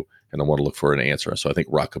into, and I want to look for an answer. So I think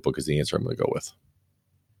Rocketbook is the answer I'm going to go with.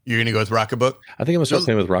 You're going to go with Rocketbook? I think I'm going to start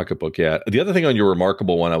playing with Rocketbook, yeah. The other thing on your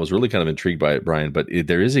Remarkable one, I was really kind of intrigued by it, Brian, but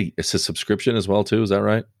there is it's a subscription as well, too. Is that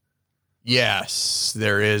right? Yes,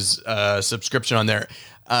 there is a subscription on there.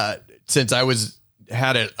 Since I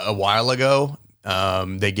had it a while ago,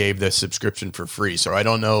 they gave the subscription for free. So I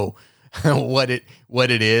don't know what it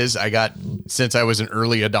is. Since I was an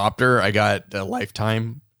early adopter, I got a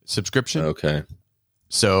lifetime subscription. Okay.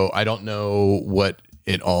 So I don't know what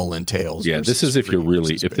it all entails. Yeah, this is if you're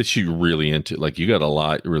really into, like, you got a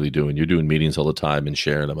lot you're really doing. You're doing meetings all the time and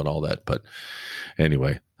sharing them and all that. But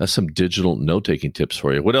anyway, that's some digital note-taking tips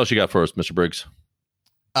for you. What else you got for us, Mr. Briggs?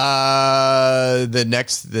 The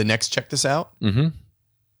next check this out. Mm-hmm.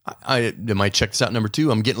 I might check this out number 2.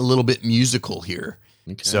 I'm getting a little bit musical here.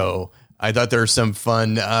 Okay. So I thought there's some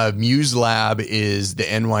fun. Muse Lab is the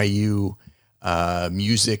NYU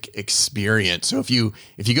music experience. So if you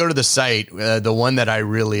go to the site, the one that I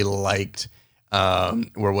really liked,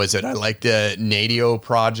 where was it? I liked the Nadio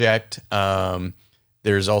project.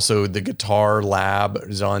 There's also the Guitar Lab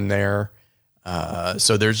is on there.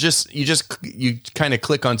 So there's you kind of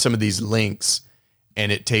click on some of these links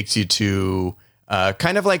and it takes you to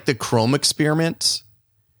kind of like the Chrome experiment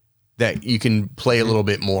that you can play a little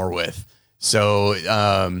bit more with. So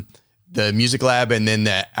the Music Lab, and then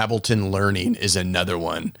the Ableton Learning is another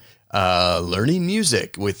one. Learning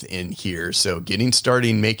music within here. So getting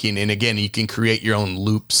started making, and again, you can create your own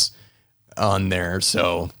loops on there.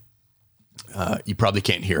 So you probably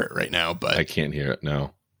can't hear it right now, but I can't hear it.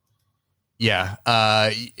 No. Yeah.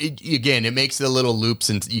 It makes the little loops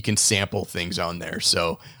and you can sample things on there.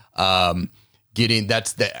 So that's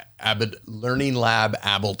the Learning Lab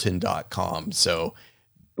Ableton.com. So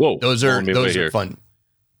those are fun.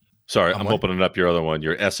 Sorry, I'm opening up your other one,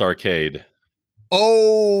 your S Arcade.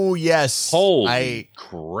 Oh, yes. Holy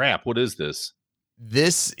crap. What is this?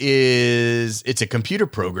 It's a computer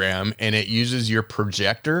program and it uses your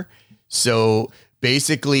projector. So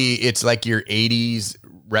basically it's like your 80s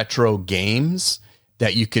retro games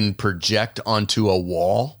that you can project onto a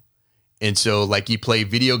wall. And so like you play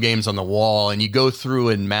video games on the wall and you go through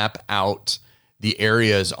and map out the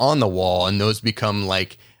areas on the wall, and those become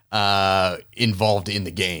like involved in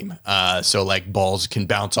the game. So like balls can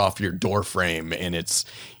bounce off your door frame, and it's,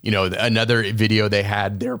 another video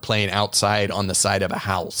they're playing outside on the side of a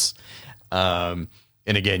house. And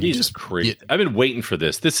again, I've been waiting for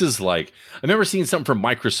this. This is like, I remember seeing something from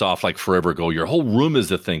Microsoft like forever ago. Your whole room is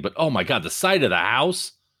the thing, but oh my God, the side of the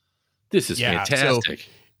house. This is fantastic.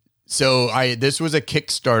 So this was a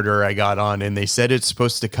Kickstarter I got on, and they said it's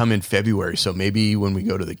supposed to come in February. So maybe when we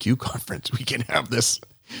go to the Q conference, we can have this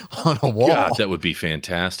on a wall. God, that would be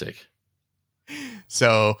fantastic.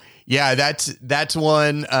 So yeah, that's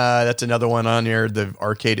one. That's another one on here, the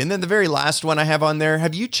arcade. And then the very last one I have on there.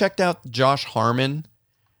 Have you checked out Josh Harmon?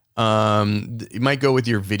 You might go with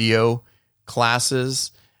your video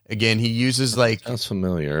classes. Again, he uses sounds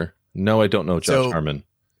familiar. No, I don't know Josh Harmon.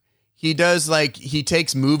 He does he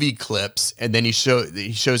takes movie clips and then he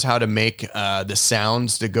shows how to make the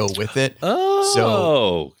sounds to go with it.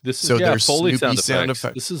 Oh, this is there's Foley Snoopy sound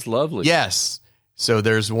effects. This is lovely. Yes. So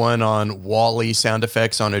there's one on Wall-E sound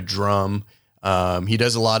effects on a drum. He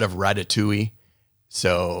does a lot of Ratatouille.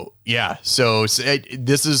 So yeah,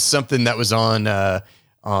 this is something that was on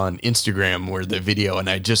Instagram where the video, and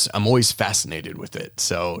I'm always fascinated with it.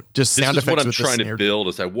 So just sound effects. What I'm trying to build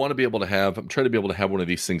is I'm trying to be able to have one of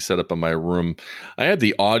these things set up in my room. I have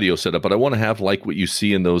the audio set up, but I want to have like what you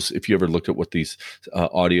see in those. If you ever looked at what these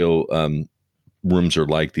audio rooms are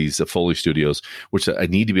like, these Foley studios, which I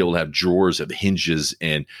need to be able to have drawers of hinges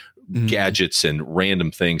and gadgets and random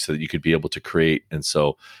things so that you could be able to create. And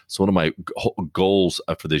so one of my goals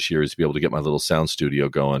for this year is to be able to get my little sound studio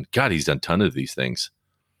going. God, he's done a ton of these things.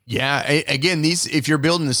 Yeah. Again, if you're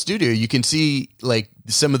building the studio, you can see like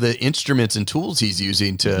some of the instruments and tools he's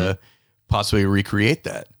using to possibly recreate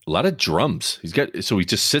that. A lot of drums. He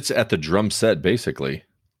just sits at the drum set basically.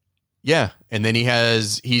 Yeah. And then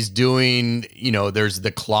he's doing, there's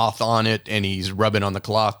the cloth on it, and he's rubbing on the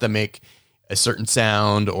cloth to make a certain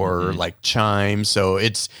sound or like chime. So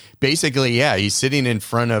it's basically, he's sitting in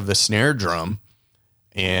front of the snare drum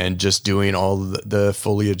and just doing all the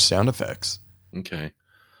foliage sound effects. Okay.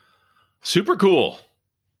 Super cool.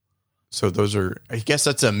 So I guess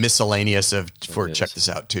that's a miscellaneous check this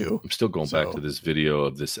out too. I'm still going back to this video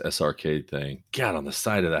of this SRK thing. God, on the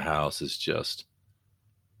side of the house is just.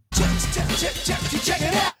 Check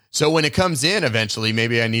it out. So when it comes in eventually,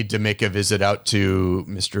 maybe I need to make a visit out to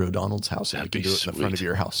Mr. O'Donnell's house. And you can do it in the front of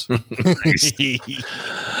your house.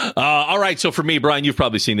 All right. So for me, Brian, you've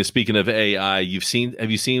probably seen this. Speaking of AI, have you seen the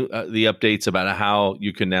updates about how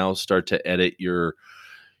you can now start to edit your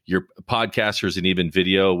podcasters and even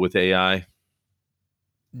video with AI?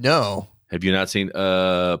 No. Have you not seen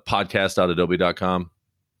podcast.adobe.com?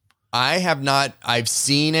 I have not. I've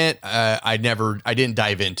seen it. I didn't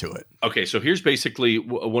dive into it. Okay, so here's basically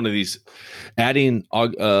one of these, adding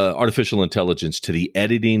artificial intelligence to the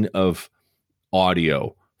editing of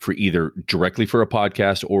audio for either directly for a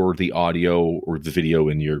podcast or the audio or the video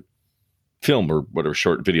in your film or whatever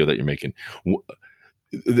short video that you're making.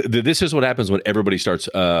 This is what happens when everybody starts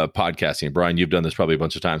podcasting. Brian, you've done this probably a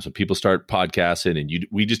bunch of times. When people start podcasting and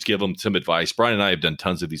we just give them some advice. Brian and I have done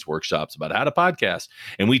tons of these workshops about how to podcast.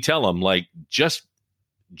 And we tell them, like, just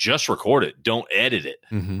record it. Don't edit it,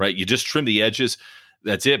 right? You just trim the edges.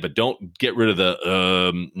 That's it. But don't get rid of the,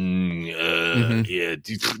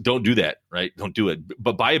 don't do that, right? Don't do it.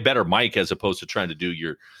 But buy a better mic as opposed to trying to do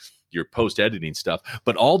your post-editing stuff.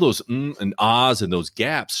 But all those and ahs and those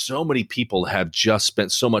gaps, so many people have just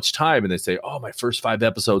spent so much time and they say, oh, my first 5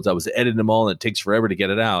 episodes, I was editing them all and it takes forever to get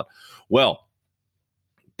it out. Well,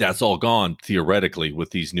 that's all gone theoretically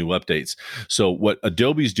with these new updates. So what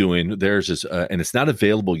Adobe's doing, theirs is, and it's not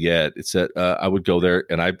available yet. It's that I would go there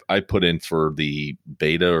and I put in for the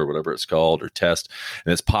beta or whatever it's called or test,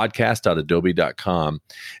 and it's podcast.adobe.com.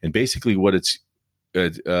 And basically what it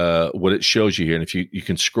shows you here, and if you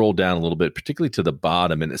can scroll down a little bit, particularly to the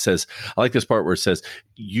bottom, and it says, I like this part where it says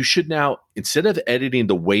you should now, instead of editing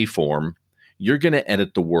the waveform, you're going to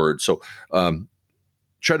edit the word. So I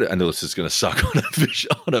know this is going to suck on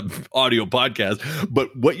an audio podcast,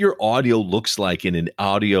 but what your audio looks like in an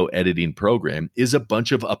audio editing program is a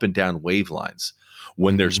bunch of up and down wave lines.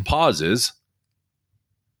 When there's pauses,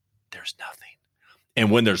 there's nothing.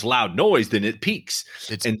 And when there's loud noise, then it peaks.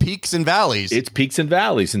 It's peaks and valleys. It's peaks and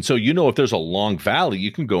valleys. And so, if there's a long valley,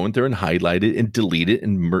 you can go in there and highlight it and delete it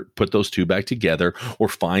and put those two back together, or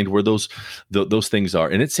find where those things are.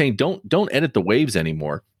 And it's saying, don't edit the waves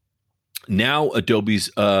anymore. Now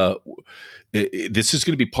Adobe's this is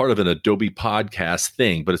going to be part of an Adobe podcast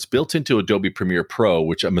thing, but it's built into Adobe Premiere Pro,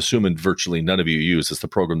 which I'm assuming virtually none of you use. It's the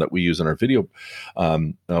program that we use in our video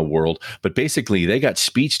world. But basically, they got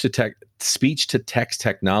speech to text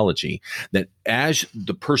technology that as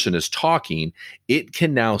the person is talking, it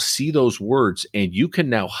can now see those words, and you can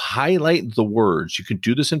now highlight the words. You can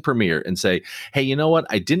do this in Premiere and say, hey, you know what?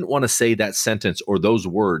 I didn't want to say that sentence or those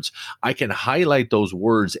words. I can highlight those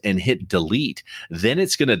words and hit delete. Then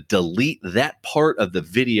it's going to delete that part of the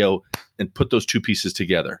video and put those two pieces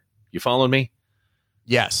together. You following me?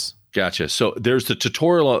 Yes. Gotcha. So there's the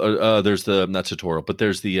tutorial. There's the not tutorial, but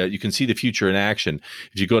there's the you can see the future in action.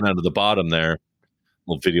 If you go down to the bottom there,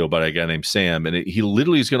 little video by a guy named Sam, and he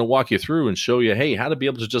literally is going to walk you through and show you, hey, how to be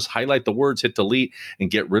able to just highlight the words, hit delete, and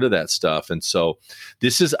get rid of that stuff. And so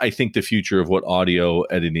this is, I think, the future of what audio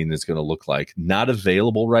editing is going to look like. Not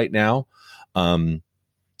available right now, but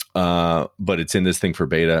it's in this thing for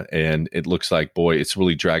beta, and it looks like, boy, it's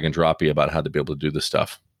really drag and droppy about how to be able to do this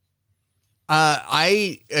stuff.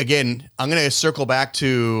 I'm going to circle back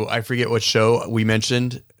to, I forget what show we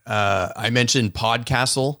mentioned. I mentioned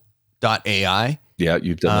Podcastle.ai. Yeah,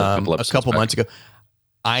 you've done that a couple months ago.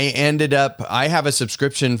 I have a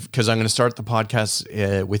subscription because I'm going to start the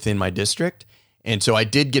podcast within my district. And so I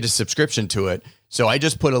did get a subscription to it. So I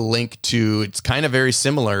just put a link to, it's kind of very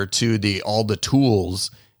similar to all the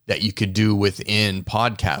tools that you could do within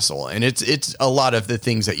Podcastle. And it's a lot of the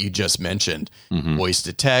things that you just mentioned, voice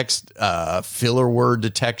to text, filler word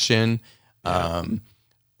detection,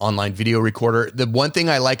 online video recorder. The one thing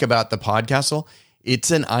I like about the Podcastle,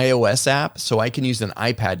 it's an iOS app, so I can use an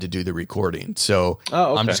iPad to do the recording. So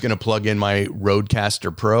I'm just going to plug in my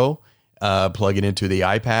Rodecaster Pro, plug it into the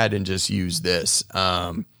iPad and just use this.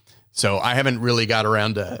 So I haven't really got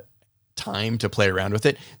around to time to play around with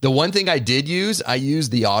it. The one thing I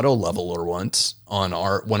used the auto leveler once on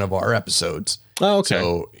one of our episodes. Oh, okay.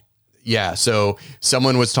 So yeah, so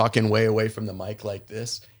someone was talking way away from the mic like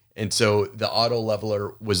this. And so the auto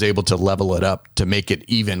leveler was able to level it up to make it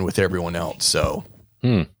even with everyone else. So,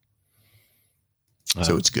 so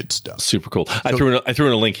it's good stuff. Super cool. I threw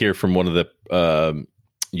in a link here from one of the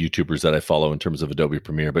YouTubers that I follow in terms of Adobe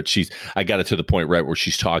Premiere, but I got it to the point right where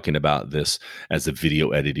she's talking about this as a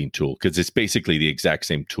video editing tool, because it's basically the exact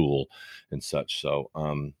same tool and such. So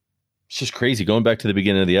it's just crazy. Going back to the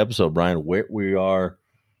beginning of the episode, Brian, where we are,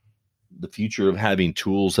 the future of having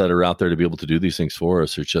tools that are out there to be able to do these things for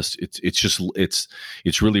us,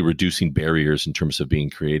 it's really reducing barriers in terms of being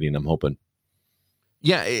creating, I'm hoping.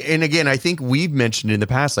 Yeah. And again, I think we've mentioned in the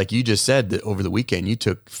past, like you just said, that over the weekend, you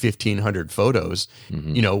took 1,500 photos.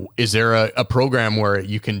 Is there a program where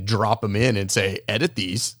you can drop them in and say, edit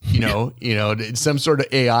these, some sort of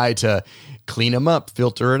AI to clean them up,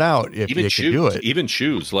 filter it out. If you can do it, even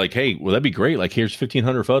choose like, hey, well, that'd be great. Like, here's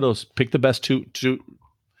 1,500 photos, pick the best two,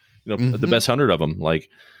 the best 100 of them, like,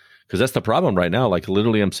 because that's the problem right now. Like,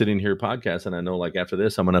 literally, I'm sitting here podcasting, and I know, like, after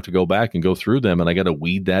this, I'm gonna have to go back and go through them, and I got to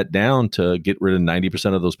weed that down to get rid of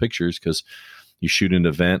 90% of those pictures, because you shoot an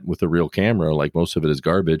event with a real camera, like, most of it is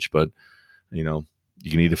garbage, but you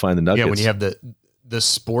need to find the nuggets. Yeah, when you have the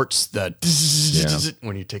sports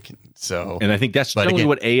when you're taking and I think that's generally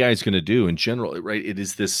what AI is going to do in general, right? It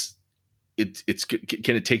is this.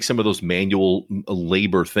 Can it take some of those manual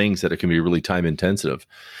labor things that it can be really time intensive,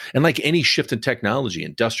 and like any shift in technology,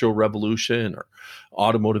 industrial revolution or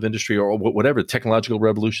automotive industry or whatever technological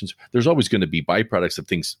revolutions, there's always going to be byproducts of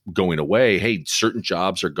things going away. Hey, certain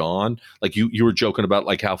jobs are gone. Like you were joking about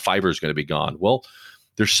like how Fiverr is going to be gone. Well,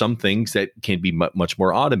 there's some things that can be much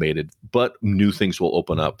more automated, but new things will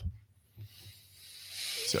open up.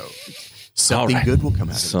 So something good will come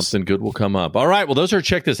out of this. Something good will come up. All right. Well, those are,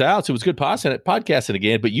 check this out. So it was good podcasting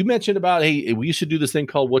again. But you mentioned about, hey, we used to do this thing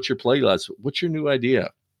called What's Your Playlist? What's your new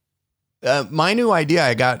idea? My new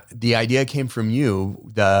idea, the idea came from you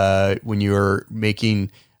when you were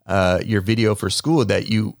making your video for school, that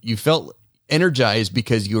you felt energized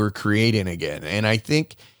because you were creating again. And I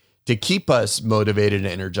think to keep us motivated and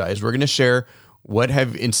energized, we're going to share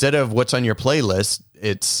instead of what's on your playlist,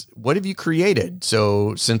 it's what have you created?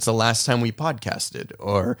 So since the last time we podcasted,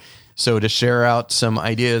 or so to share out some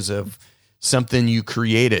ideas of something you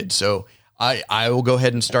created. So I will go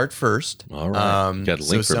ahead and start first. All right. Got a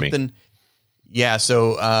link for me. Yeah.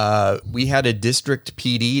 So we had a district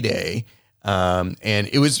PD day, and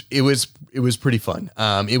it was pretty fun.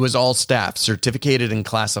 It was all staff, certificated and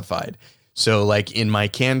classified. So like in my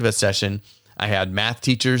Canva session, I had math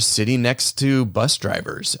teachers sitting next to bus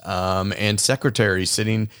drivers, and secretaries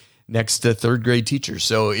sitting next to third grade teachers.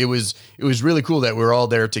 So it was really cool that we're all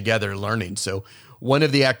there together learning. So one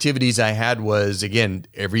of the activities I had was, again,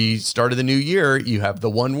 every start of the new year, you have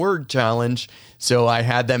the 1 word challenge. So I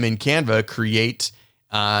had them in Canva create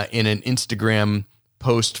in an Instagram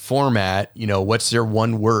post format, what's their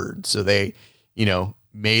 1 word. So they,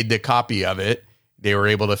 made the copy of it. They were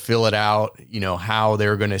able to fill it out, how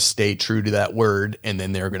they're going to stay true to that word, and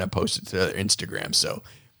then they're going to post it to their Instagram. So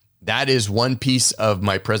that is one piece of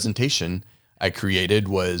my presentation I created,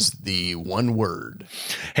 was the 1 word.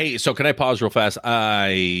 Hey, so can I pause real fast?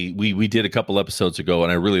 We did a couple episodes ago,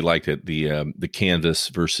 and I really liked it. The Canvas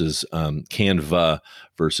versus Canva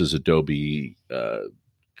versus Adobe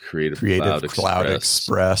Creative Cloud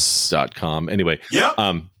Express.com. Anyway,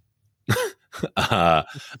 yeah.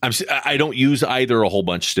 I don't use either a whole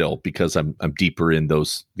bunch still, because I'm deeper in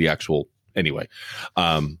the actual anyway.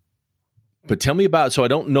 But tell me about, so I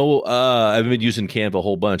don't know, I haven't been using Canva a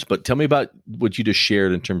whole bunch, but tell me about what you just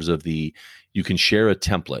shared in terms of you can share a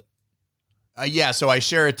template. Yeah. So I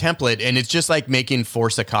share a template, and it's just like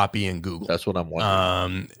force a copy in Google. That's what I'm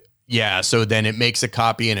wondering. Yeah. So then it makes a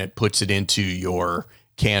copy and it puts it into your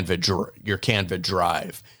Canva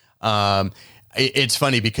drive. It's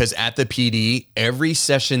funny because at the PD, every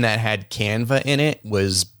session that had Canva in it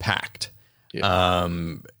was packed. Yeah.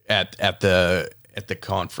 at the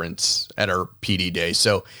conference at our PD day.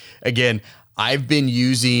 So again, I've been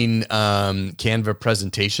using Canva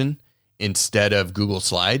presentation instead of Google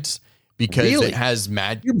Slides because it has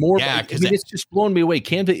You're more. Yeah, because it's just blowing me away.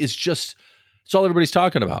 Canva is just it's all everybody's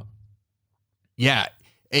talking about. Yeah.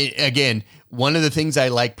 Again, one of the things I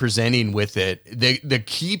like presenting with it, the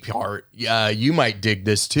key part, you might dig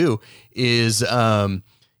this too, is in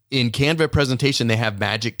Canva presentation, they have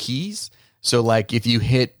magic keys. So like if you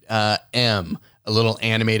hit M, a little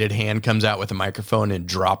animated hand comes out with a microphone and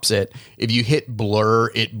drops it. If you hit blur,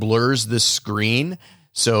 it blurs the screen.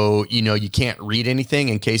 So, you can't read anything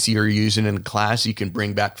in case you're using it in class. You can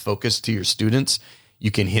bring back focus to your students.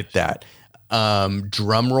 You can hit that.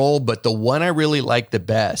 Drum roll. But the one I really like the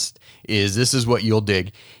best is this is what you'll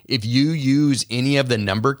dig. If you use any of the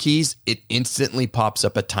number keys, it instantly pops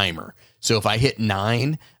up a timer. So if I hit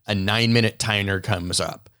 9, a 9-minute timer comes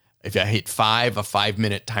up. If I hit 5, a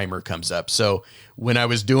 5-minute timer comes up. So when I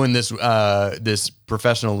was doing this this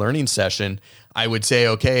professional learning session, I would say,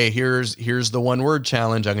 okay, here's the 1-word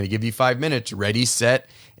challenge. I'm going to give you 5 minutes. Ready, set,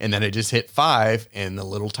 and then I just hit 5, and the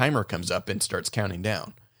little timer comes up and starts counting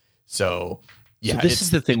down. So yeah, so this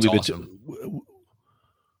is the thing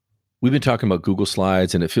we've been talking about Google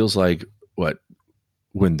Slides, and it feels like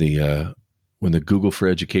when the Google for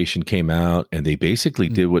Education came out, and they basically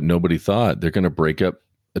did what nobody thought. They're going to break up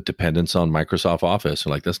a dependence on Microsoft Office.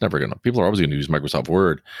 And like, that's never going to, people are always going to use Microsoft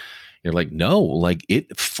Word. You're like, no, like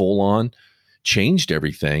it full on changed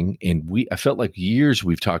everything. And I felt like years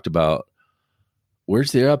we've talked about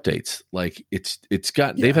where's their updates? Like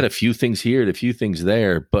they've had a few things here and a few things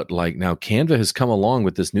there, but like now Canva has come along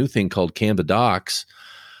with this new thing called Canva Docs.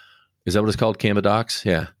 Is that what it's called? Canva Docs?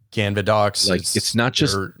 Yeah. Canva Docs. Like it's not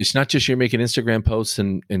just you're making Instagram posts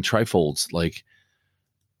and trifolds. Like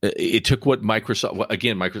it took what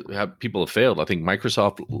Microsoft, people have failed. I think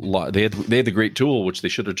Microsoft, they had the great tool, which they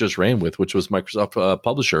should have just ran with, which was Microsoft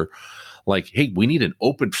Publisher. Like, hey, we need an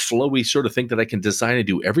open, flowy sort of thing that I can design and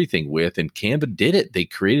do everything with. And Canva did it. They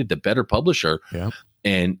created the better publisher. Yeah.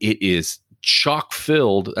 And it is chock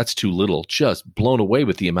filled. That's too little. Just blown away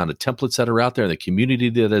with the amount of templates that are out there and the community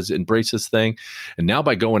that has embraced this thing. And now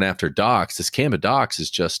by going after Docs, this Canva Docs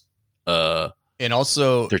is just and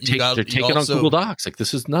also they're taking on Google Docs. Like,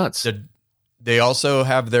 this is nuts. They also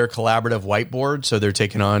have their collaborative whiteboard. So they're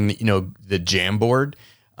taking on, the Jamboard.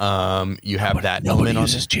 You have that element on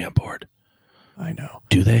this Jamboard. I know.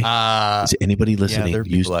 Do they? Is anybody listening? Yeah, there are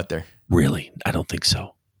people out there. Really? I don't think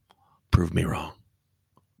so. Prove me wrong.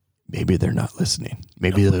 Maybe they're not listening.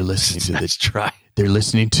 Maybe they're listening to try. They're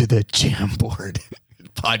listening to the Jamboard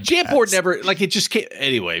podcast. Jamboard never, like, it just can't.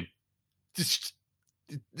 Anyway, it's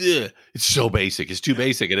so basic. It's too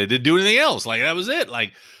basic, and it didn't do anything else. Like, that was it.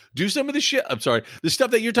 Like, do some of the shit. I'm sorry, the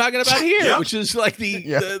stuff that you're talking about here, which is like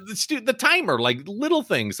the timer, like little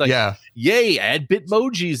things. Like, yay, add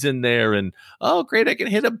Bitmojis in there, and oh, great, I can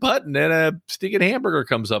hit a button and a stinking hamburger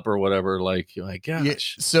comes up or whatever. Like, you're like,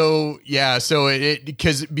 gosh. So it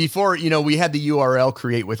because before, we had the URL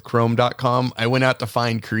createwithchrome.com. I went out to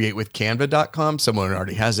find createwithcanva.com. Someone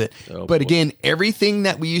already has it. Again, everything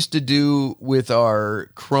that we used to do with our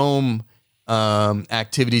Chrome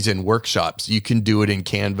activities and workshops, you can do it in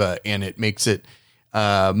Canva, and it makes it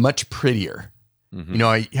much prettier.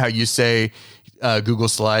 Mm-hmm. How you say Google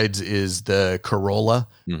Slides is the Corolla.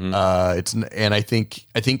 Mm-hmm. I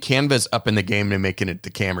think Canva's up in the game and making it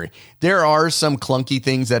the Camry. There are some clunky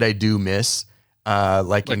things that I do miss,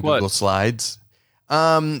 like in Google Slides.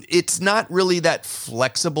 It's not really that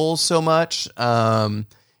flexible so much.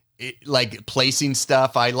 Like placing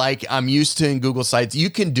stuff I'm used to in Google Slides.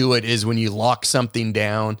 You can do it is when you lock something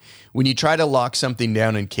down. When you try to lock something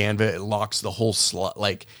down in Canva, it locks the whole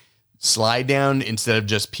slide down instead of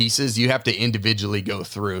just pieces. You have to individually go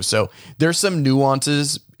through. So there's some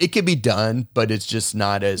nuances. It could be done, but it's just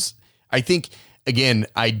not as, I think, again,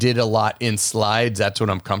 I did a lot in Slides. That's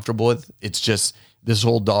what I'm comfortable with. It's just this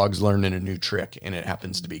whole dog's learning a new trick, and it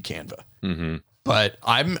happens to be Canva. Mm-hmm. But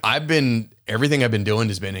everything I've been doing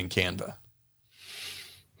has been in Canva.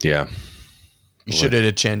 Yeah. You should have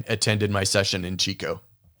attended my session in Chico.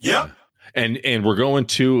 Yeah. And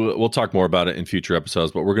we'll talk more about it in future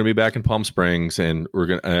episodes, but we're going to be back in Palm Springs, and we're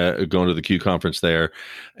going to go into the Q conference there.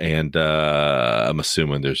 And I'm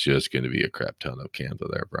assuming there's just going to be a crap ton of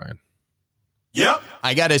Canva there, Brian. Yep.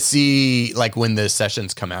 I got to see like when the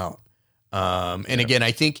sessions come out. Again,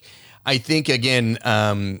 I think again,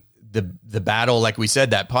 the battle, like we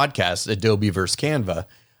said, that podcast, Adobe versus Canva,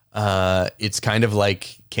 it's kind of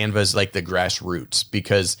like Canva's like the grassroots,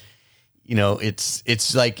 because,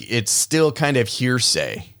 it's like, it's still kind of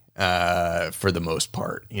hearsay. for the most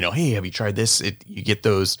part. Hey, have you tried this? You get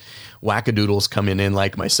those wackadoodles coming in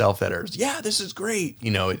like myself that are, yeah, this is great.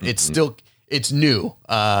 It's still, it's new.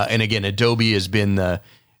 And again, Adobe has been the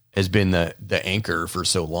anchor for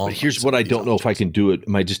so long. But here's what I don't know if I can do it.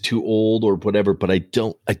 Am I just too old or whatever? But I'm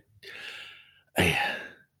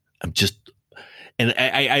just, and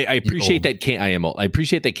I appreciate that. I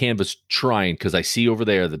appreciate that Canva's trying, because I see over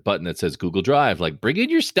there the button that says Google Drive, like bring in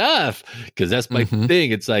your stuff, because that's my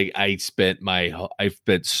thing. It's like I've spent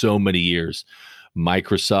so many years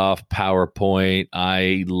Microsoft, PowerPoint.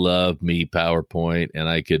 I love me PowerPoint, and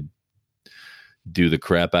I could do the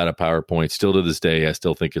crap out of PowerPoint. Still to this day, I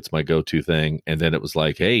still think it's my go-to thing. And then it was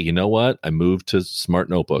like, hey, you know what? I moved to Smart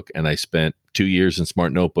Notebook, and I spent 2 years in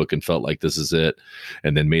Smart Notebook and felt like this is it.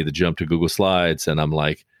 And then made the jump to Google Slides. And I'm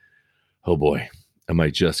like, oh boy, am I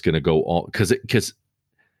just going to go all, because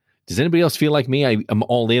does anybody else feel like me? I'm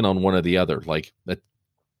all in on one or the other. Like that,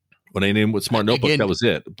 when I named with Smart Notebook, again, that was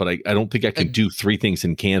it. But I don't think I can do 3 things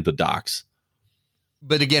in Canva Docs.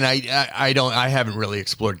 But again, I haven't really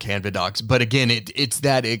explored Canva Docs, but again,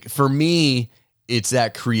 for me, it's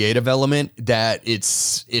that creative element that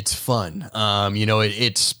it's fun.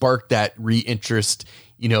 It sparked that reinterest,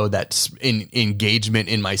 that's engagement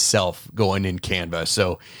in myself going in Canva.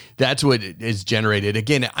 So that's what is generated.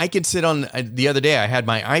 Again, I can sit on, the other day I had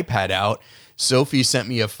my iPad out. Sophie sent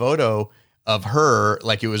me a photo of her,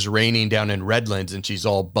 like it was raining down in Redlands and she's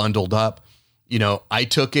all bundled up. I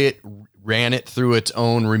took it, ran it through its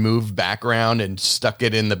own remove background and stuck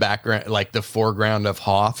it in the background, like the foreground of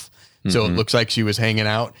Hoth. So it looks like she was hanging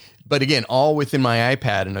out. But again, all within my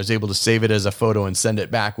iPad, and I was able to save it as a photo and send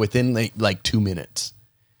it back within like 2 minutes.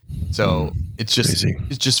 So it's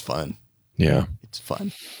just fun. Yeah. It's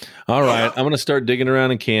fun. All right. I'm going to start digging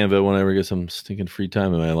around in Canva whenever I get some stinking free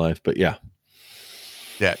time in my life. But yeah.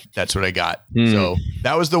 Yeah, that's what I got. So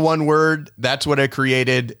that was the one word. That's what I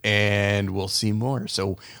created, and we'll see more.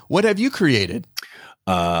 So what have you created?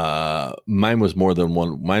 Mine was more than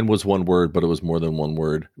one. Mine was one word, but it was more than one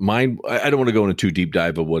word. Mine, I don't want to go into too deep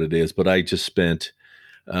dive of what it is, but I just spent,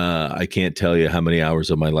 I can't tell you how many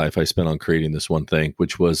hours of my life I spent on creating this one thing,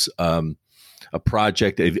 which was a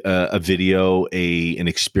project, a video, an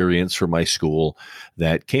experience for my school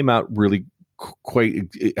that came out really quite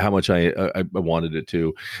how much I wanted it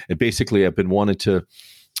to. And basically I've been wanting to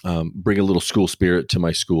bring a little school spirit to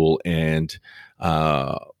my school. And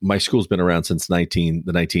my school's been around since the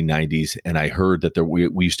 1990s. And I heard that we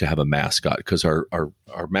used to have a mascot, because our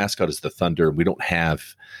mascot is the Thunder. We don't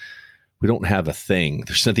have a thing.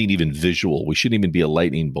 There's nothing even visual. We shouldn't even be a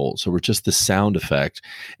lightning bolt. So we're just the sound effect.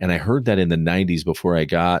 And I heard that in the 90s, before I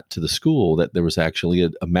got to the school, that there was actually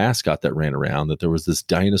a mascot that ran around, that there was this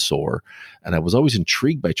dinosaur. And I was always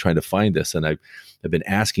intrigued by trying to find this. And I've been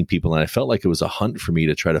asking people, and I felt like it was a hunt for me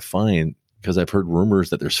to try to find, because I've heard rumors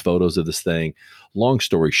that there's photos of this thing. Long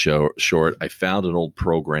story short, I found an old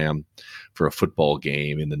program for a football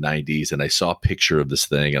game in the 90s, and I saw a picture of this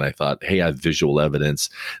thing, and I thought, hey, I have visual evidence.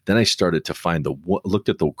 Then I started to looked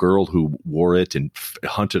at the girl who wore it and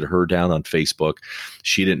hunted her down on Facebook.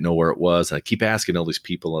 She didn't know where it was. And I keep asking all these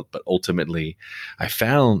people, but ultimately I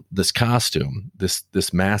found this costume, this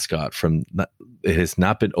mascot it has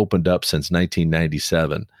not been opened up since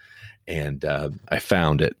 1997. And I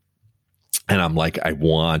found it. And I'm like, I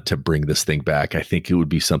want to bring this thing back. I think it would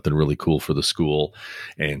be something really cool for the school.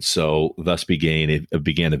 And so thus began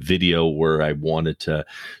a video where I wanted to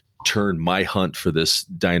turn my hunt for this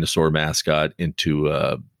dinosaur mascot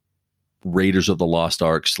into Raiders of the Lost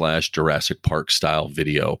Ark / Jurassic Park style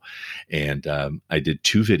video. And I did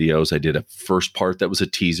 2 videos. I did a first part that was a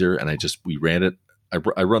teaser, and we ran it.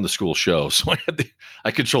 I run the school show, so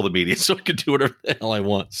I control the media, so I can do whatever the hell I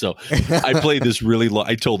want. So I played this really long.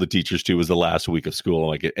 I told the teachers too, it was the last week of school. I'm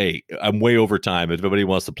like, hey, I'm way over time. If anybody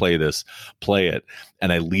wants to play this, play it.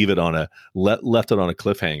 And I leave it on left it on a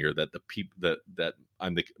cliffhanger that the people that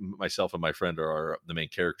myself and my friend are the main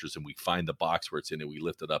characters, and we find the box where it's in, and we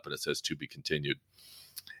lift it up and it says to be continued.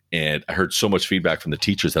 And I heard so much feedback from the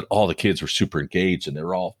teachers that all the kids were super engaged, and they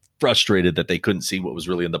were all frustrated that they couldn't see what was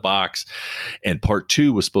really in the box. And part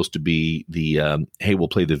 2 was supposed to be hey, we'll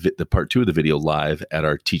play the part 2 of the video live at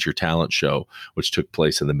our teacher talent show, which took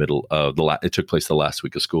place in the middle of it took place the last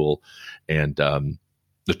week of school. And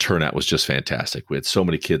the turnout was just fantastic. We had so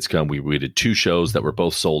many kids come. We did 2 shows that were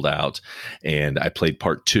both sold out, and I played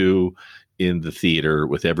part 2 in the theater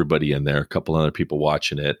with everybody in there, a couple other people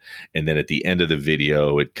watching it. And then at the end of the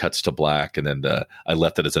video, it cuts to black. And then I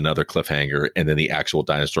left it as another cliffhanger. And then the actual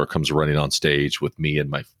dinosaur comes running on stage with me and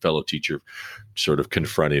my fellow teacher sort of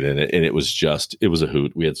confronting it. And it was a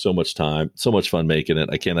hoot. We had so much time, so much fun making it.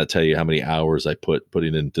 I cannot tell you how many hours I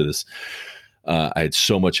putting into this. I had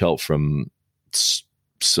so much help from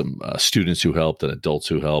some students who helped and adults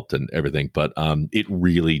who helped and everything, but it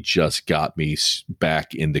really just got me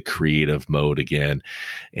back in the creative mode again.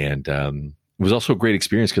 And it was also a great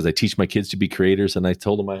experience because I teach my kids to be creators, and I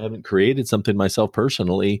told them I haven't created something myself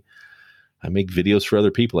personally. I make videos for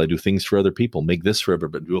other people. I do things for other people, make this for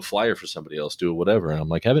everybody, do a flyer for somebody else, do whatever. And I'm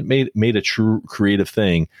like, I haven't made a true creative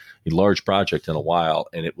thing, a large project in a while.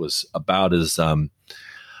 And it was about as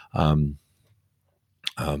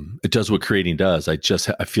it does what creating does. I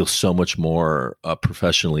feel so much more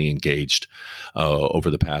professionally engaged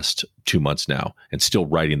over the past 2 months now, and still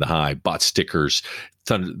riding the high. Bought stickers.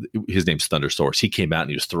 His name's Thundersaurus. He came out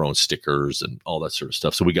and he was throwing stickers and all that sort of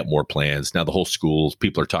stuff. So we got more plans. Now the whole school,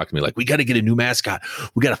 people are talking to me like, we got to get a new mascot.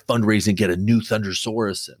 We got to fundraise and get a new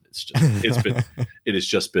Thundersaurus. And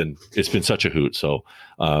it's been such a hoot. So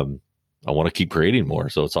I want to keep creating more.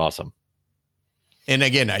 So it's awesome. And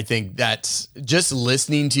again, I think that's just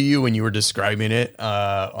listening to you when you were describing it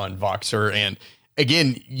on Voxer. And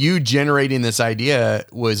again, you generating this idea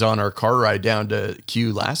was on our car ride down to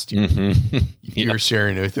Q last year. Mm-hmm. You were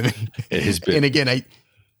sharing it with me. It has been. And again,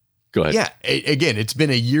 go ahead. Yeah. Again, it's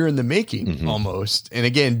been a year in the making almost. And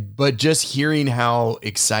again, but just hearing how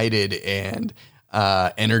excited and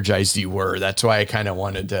energized you were, that's why I kind of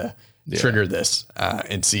wanted to trigger this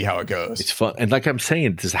and see how it goes. It's fun. And like I'm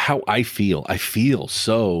saying, this is how I feel. I feel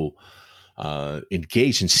so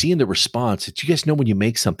engaged and seeing the response. That you guys know when you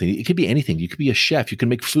make something, it could be anything. You could be a chef. You can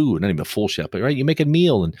make food, not even a full chef, but right. You make a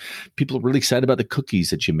meal and people are really excited about the cookies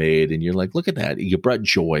that you made. And you're like, look at that. You brought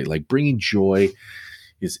joy. Like bringing joy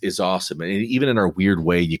is awesome. And even in our weird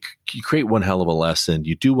way, you create one hell of a lesson.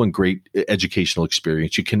 You do one great educational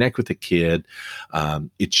experience. You connect with a kid.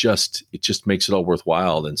 It just makes it all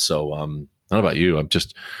worthwhile. And so, I don't know about you. I'm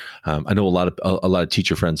just, I know a lot of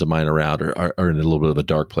teacher friends of mine around are in a little bit of a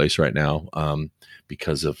dark place right now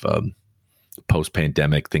because of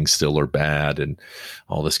post-pandemic. Things still are bad and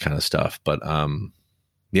all this kind of stuff. But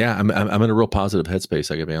yeah, I'm in a real positive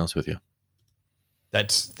headspace. I gotta be honest with you.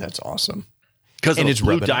 That's awesome. Because it's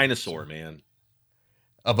blue dinosaur, man.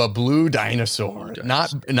 Of a blue dinosaur.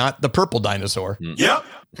 Not the purple dinosaur. Yep.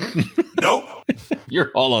 Nope. You're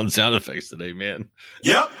all on sound effects today, man.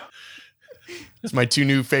 Yep. It's my 2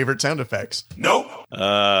 new favorite sound effects. Nope.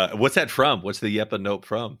 What's that from? What's the yep and nope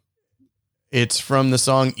from? It's from the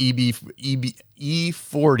song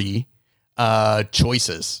E40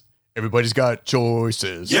 Choices. Everybody's got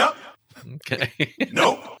choices. Yep. Okay.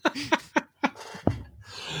 Nope.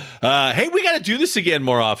 Hey, we got to do this again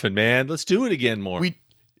more often, man. Let's do it again more.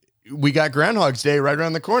 We got Groundhog's Day right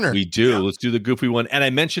around the corner. We do. Yeah. Let's do the goofy one. And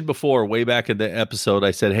I mentioned before, way back in the episode,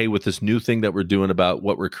 I said, hey, with this new thing that we're doing about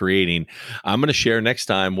what we're creating, I'm going to share next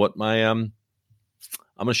time what my I'm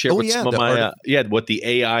going to share what the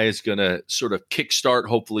AI is going to sort of kickstart.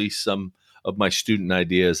 Hopefully, some of my student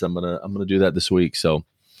ideas. I'm gonna do that this week. So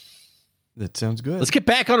that sounds good. Let's get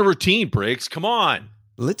back on a routine, Briggs. Come on.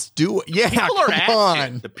 Let's do it. Yeah, people are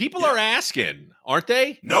asking. The people are asking, aren't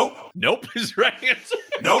they? Nope. Nope is the right answer.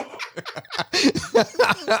 Nope.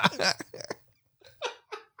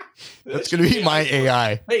 That's going to be my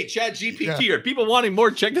AI. Hey, ChatGPT, are people wanting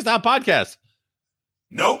more Check This Out podcast?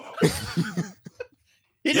 Nope.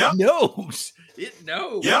 It knows. It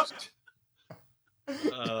knows. Yep.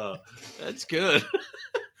 That's good.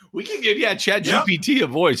 We can give ChatGPT a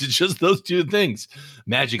voice. It's just those 2 things.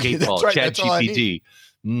 Magic 8 Ball, right, ChatGPT.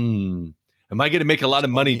 Am I going to make a lot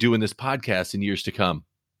of money doing this podcast in years to come?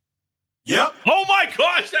 Yep. Oh my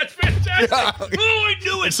gosh, that's fantastic. Yeah. Oh, I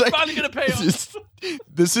knew it. It's finally going to pay off.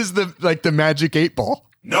 This is the Magic 8 Ball.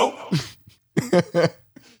 Nope.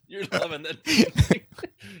 You're loving that.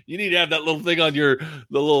 You need to have that little thing on your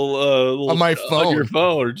little on my phone. On your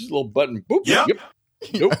phone, or just a little button. Boop. Yep.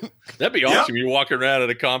 Nope. That'd be awesome. You're walking around at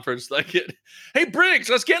a conference like it. Hey, Briggs,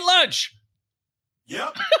 let's get lunch.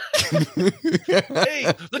 Yep.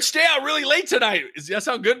 Hey, let's stay out really late tonight. Does that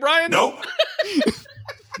sound good, Brian? Nope.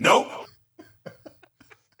 Nope.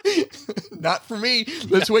 Not for me.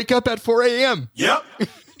 Let's wake up at 4 a.m. Yep.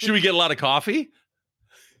 Should we get a lot of coffee?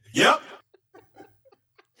 Yep.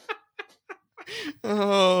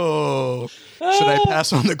 Oh. Should I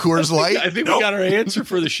pass on the Coors Light? I think we got our answer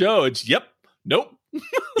for the show. It's yep. Nope.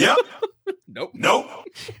 Yep. Nope. Nope.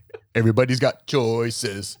 Everybody's got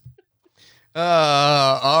choices.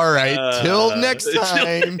 All right. Till next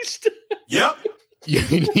time. Yep. You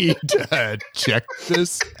need to check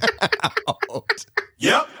this out.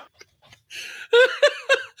 Yep.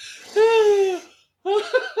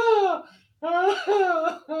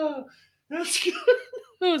 That's good.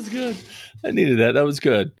 That was good. I needed that. That was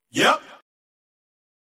good. Yep.